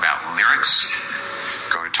to talk about lyrics,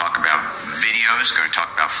 going to talk about videos, going to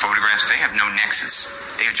talk about photographs, they have no nexus.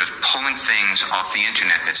 They are just pulling things off the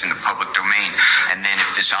internet that's in the public domain. And then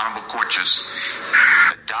if this honorable court just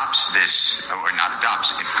adopts this, or not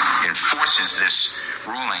adopts, enforces this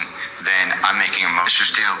ruling, then I'm making a motion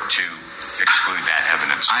to exclude that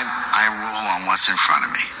evidence. I rule on what's in front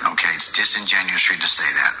of me. Okay, it's disingenuous to say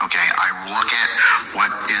that. Okay, I look at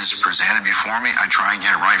what is presented before me. I try and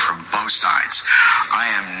get it right from both sides. I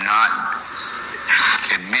am not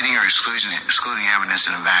admitting or excluding evidence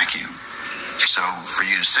in a vacuum. So for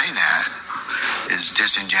you to say that is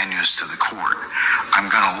disingenuous to the court. I'm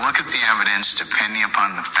going to look at the evidence depending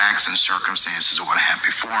upon the facts and circumstances of what I have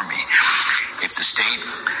before me. If the state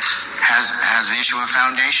has an issue of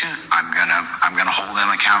foundation, I'm gonna hold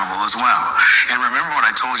them accountable as well. And remember what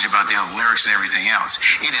I told you about the lyrics and everything else.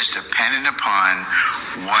 It is dependent upon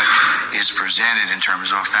what is presented in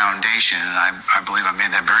terms of a foundation. And I believe I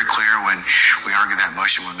made that very clear when we argued that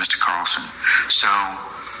motion with Mr. Carlson. So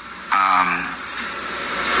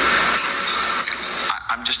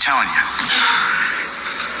I'm just telling you,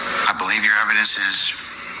 I believe your evidence is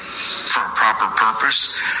for a proper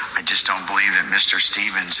purpose. I just don't believe that Mr.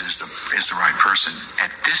 Stevens is the right person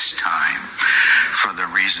at this time for the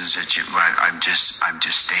reasons that I've just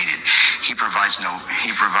stated. He provides no.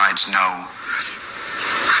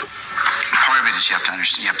 Part of it is you have to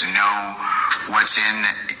understand. You have to know what's in.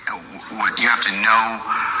 What you have to know,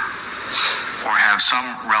 or have some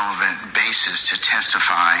relevant basis to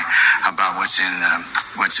testify about what's in the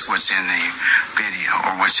video,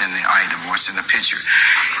 or what's in the item, what's in the picture.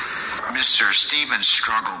 Mr. Stevens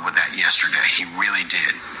struggled with that yesterday. He really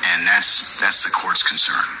did, and that's the court's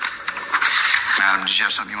concern. Madam, did you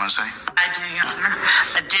have something you want to say? I do, Your Honor.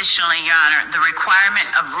 Additionally, Your Honor, the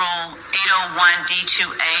requirement of Rule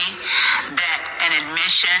 801D2A that an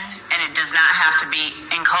admission, and it does not have to be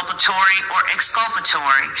inculpatory or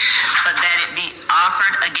exculpatory, but that it be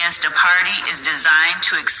offered against a party is designed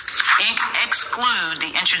to exclude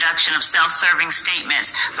the introduction of self-serving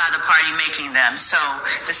statements by the party making them. So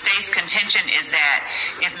the state's contention is that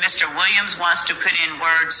if Mr. Williams wants to put in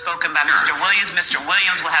words spoken by Mr.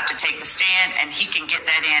 Williams will have to take the stand, and he can get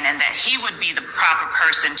that in, and that he would be the proper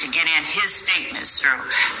person to get in his statements through,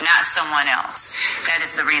 not someone else. That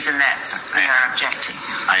is the reason that we are objecting.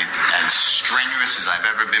 As strenuous as I've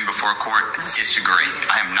ever been before a court, disagree.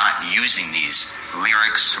 I am not using these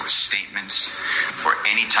lyrics or statements for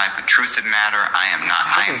any type of truth of matter. I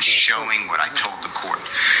am showing what I told the court.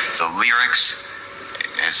 The lyrics,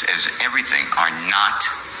 as everything, are not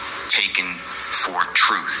taken for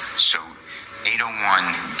truth. So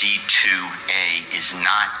 801D2A is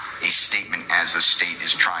not a statement as the state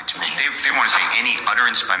is trying to make. They want to say any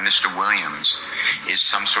utterance by Mr. Williams is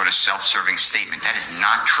some sort of self-serving statement. That is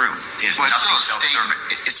not true. There's nothing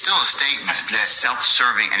self-serving. It's still a statement. It has to be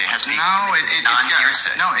self-serving, and it has to be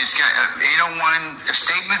non-hearsay. It's got 801. A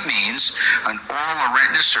statement means an oral or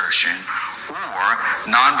written assertion or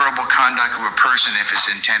nonverbal conduct of a person if it's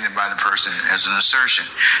intended by the person as an assertion.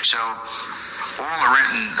 So oral or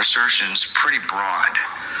written assertions pretty broad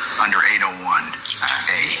under 801A.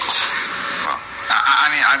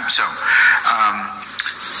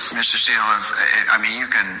 Mr. Steele, I mean, you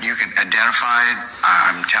can identify it.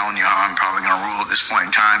 I'm telling you how I'm probably going to rule at this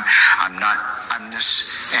point in time. I'm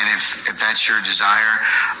just, and if that's your desire,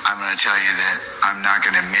 I'm going to tell you that I'm not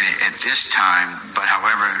going to admit it at this time, but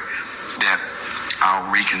however, that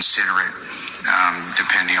I'll reconsider it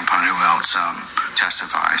depending upon who else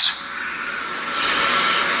testifies.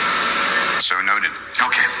 So noted.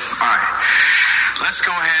 Okay, all right. Let's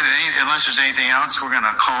go ahead, and unless there's anything else, we're going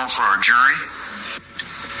to call for our jury.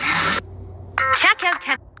 Check out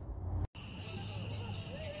 10.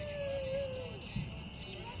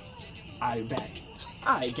 Alright, back.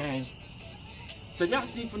 Alright, gang. So y'all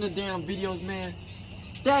see from the damn videos, man,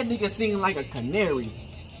 that nigga singing like a canary.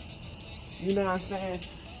 You know what I'm saying?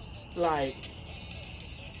 Like,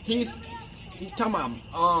 he talking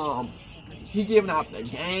about, he giving out the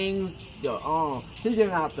gangs, he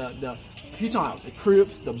giving out he talking about the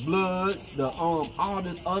Crips, the Bloods, all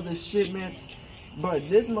this other shit, man. But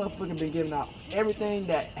this motherfucker been giving out everything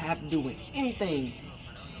that have to do with anything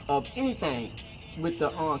with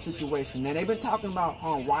the situation. Now, they've been talking about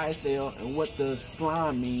YSL and what the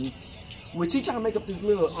slime mean, which he trying to make up this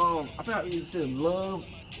little, I forgot what he said, love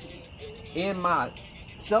in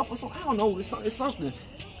myself or something. I don't know, it's something.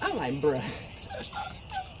 I'm like, bruh.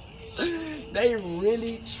 They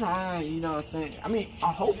really trying, you know what I'm saying? I mean,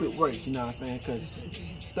 I hope it works, you know what I'm saying? Because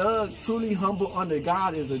Thug, truly humble under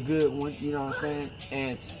God, is a good one, you know what I'm saying?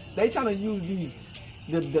 And they trying to use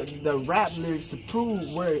the rap lyrics to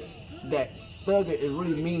prove where that Thug is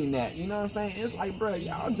really mean that, you know what I'm saying? It's like, bro,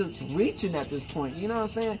 y'all just reaching at this point, you know what I'm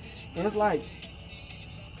saying? And it's like,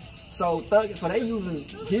 so they using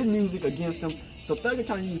his music against him. So Thug is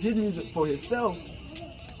trying to use his music for himself.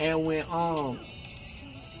 And when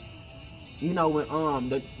you know, when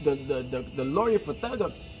the lawyer for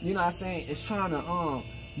Thug, you know what I'm saying, is trying to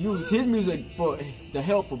use his music for the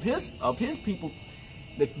help of his people,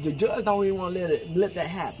 the judge don't even want to let that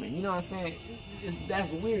happen. You know what I'm saying? That's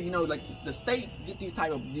weird. You know, like the state get these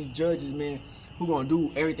judges, man, who gonna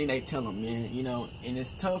do everything they tell them, man. You know, and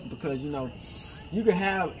it's tough because, you know, you can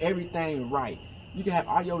have everything right. You can have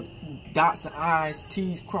all your dots and I's,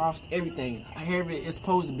 T's crossed, everything, however it's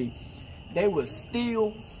supposed to be. They will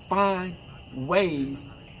still find ways,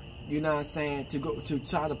 you know what I'm saying, to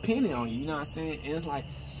try to pin it on you, you know what I'm saying? And it's like,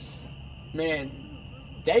 man,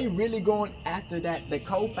 they really going after the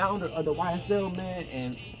co-founder of the YSL, man.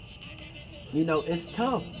 And you know, it's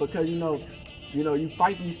tough because you know you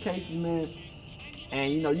fight these cases, man,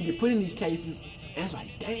 and you know you get put in these cases, and it's like,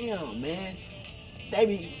 damn, man,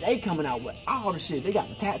 they coming out with all the shit. They got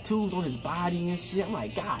the tattoos on his body and shit. I'm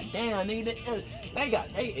like, god damn, nigga,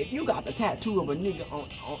 if you got the tattoo of a nigga on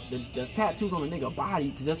the tattoos on a nigga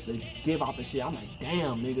body just to give out the shit, I'm like,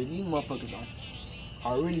 damn, nigga, these motherfuckers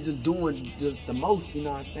are really just doing just the most, you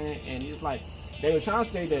know what I'm saying? And it's like they were trying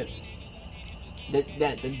to say that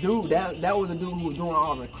the dude that was the dude who was doing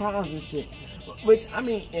all the crimes and shit. Which, I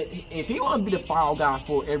mean, if he want to be the fall guy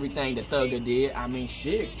for everything that Thugger did, I mean,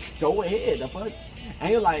 shit, go ahead, the fuck. And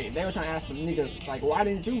he was like, they were trying to ask the nigga, like, why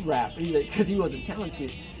didn't you rap? He's like, because he wasn't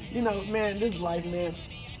talented. You know, man, this life, man,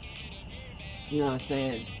 you know what I'm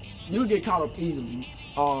saying, you get caught up easily.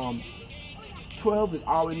 12 is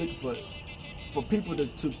always looking for people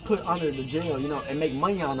to put under the jail, you know, and make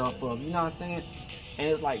money on off of, you know what I'm saying? And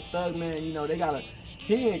it's like, Thug, man, you know, they gotta,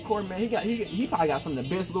 he in court, man, he probably got some of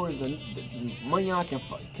the best lawyers that Munyon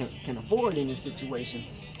can afford in this situation.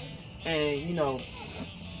 And, you know,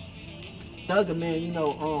 Thugger, man, you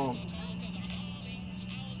know,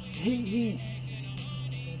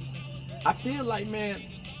 I feel like, man,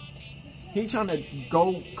 he trying to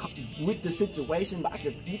go with the situation, but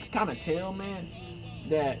you can kind of tell, man,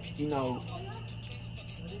 that, you know,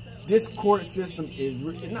 this court system is,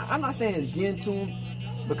 I'm not saying it's getting to him,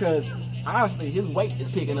 because obviously his weight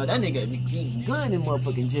is picking up. That nigga be good in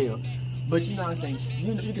motherfucking jail. But you know what I'm saying?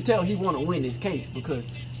 You can tell he want to win this case, because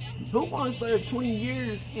who want to serve 20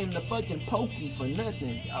 years in the fucking pokey for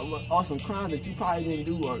nothing? Or some crimes that you probably didn't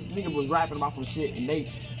do, or nigga was rapping about some shit and they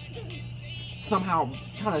somehow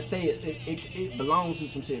trying to say it belongs to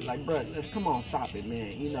some shit. Like, bruh, come on, stop it,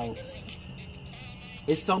 man. You know,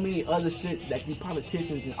 it's so many other shit that these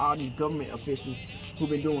politicians and all these government officials who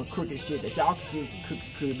been doing crooked shit that y'all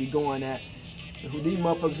could be going at. These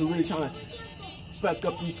motherfuckers who really trying to fuck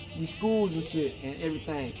up these schools and shit and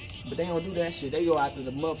everything. But they don't do that shit. They go after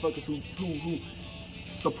the motherfuckers who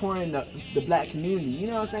supporting the black community. You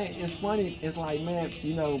know what I'm saying? It's funny. It's like, man,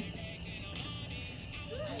 you know,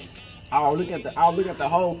 I'll look at the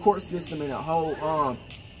whole court system and the whole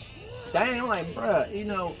dang, I'm like, bruh, you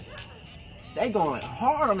know, they going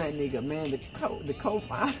hard on that nigga, man. The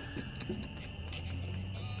co-founder.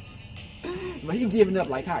 But he giving up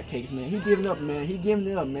like hotcakes, man. He giving up, man. He giving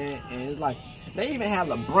it up, man. And it's like, they even have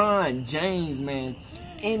LeBron James, man,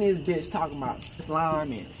 in his bitch talking about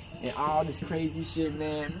slime and all this crazy shit,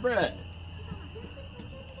 man. Bruh.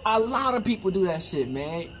 A lot of people do that shit,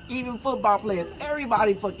 man. Even football players.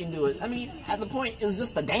 Everybody fucking do it. I mean, at the point, it's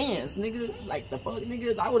just a dance, nigga. Like, the fuck,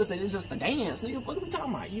 nigga. I would have said it's just a dance, nigga. What are we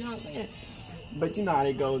talking about? You know what I'm saying? But you know how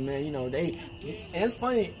it goes, man. You know, and it's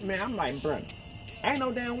funny, man. I'm like, bruh, ain't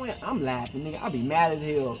no damn way I'm laughing, nigga. I'll be mad as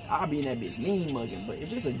hell. I'll be in that bitch mean mugging. But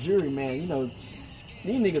if it's a jury, man, you know,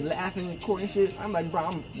 these niggas laughing in court and shit. I'm like, bro,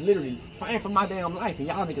 I'm literally fighting for my damn life, and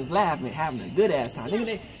y'all niggas laughing, having a good ass time.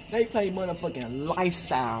 Nigga, they play motherfucking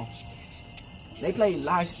lifestyle. They play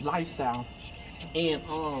lifestyle,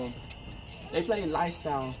 and they play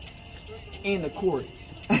lifestyle in the court.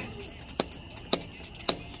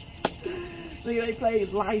 Nigga, they play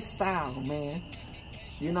lifestyle, man.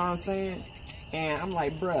 You know what I'm saying? And I'm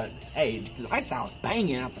like, bruh, hey, lifestyle's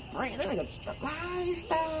banging out the frame. That nigga,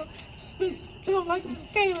 lifestyle. Feel like the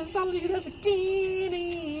game is only the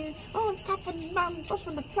beginning. On top of the mountain, up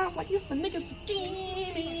in the clouds like it's the nigga's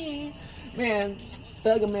beginning. Man,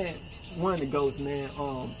 Thugger, man, one of the goats, man.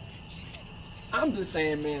 I'm just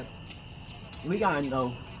saying, man, we gotta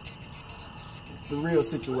know the real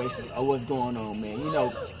situation of what's going on, man. You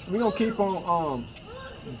know, we gonna keep on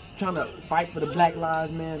trying to fight for the Black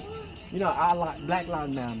Lives, man. You know, Black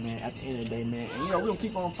Lives Matter, man, at the end of the day, man. And, you know, we're going to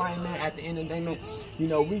keep on fighting, man, at the end of the day, man. You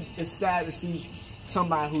know, it's sad to see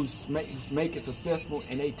somebody who's make it successful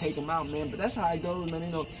and they take them out, man. But that's how it goes, man. You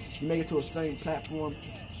know, you make it to a certain platform,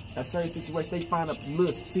 a certain situation, they find up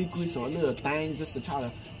little secrets or little things just to try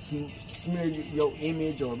to smear your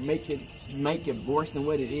image or make it worse than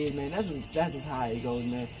what it is, man. That's just how it goes,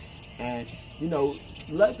 man. And, you know,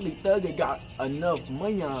 luckily Thugger got enough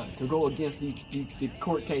money on to go against these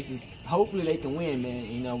court cases. Hopefully they can win, man.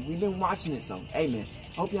 You know, we've been watching it, so hey, man,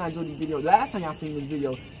 hope y'all enjoyed this video. Last time y'all seen this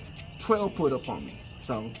video, 12 put up on me,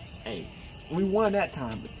 so hey, we won that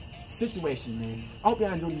time. But situation, man, I hope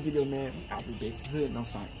y'all enjoyed this video, man. We out this bitch, hood no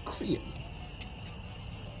sign, clear.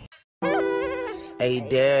 Hey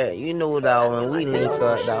Dad, you know dog, when we link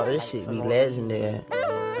up, dog, this shit be legendary.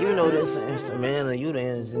 Even though this is instrumental, you the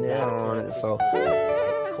engineer on it, so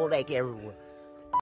Kodak everywhere.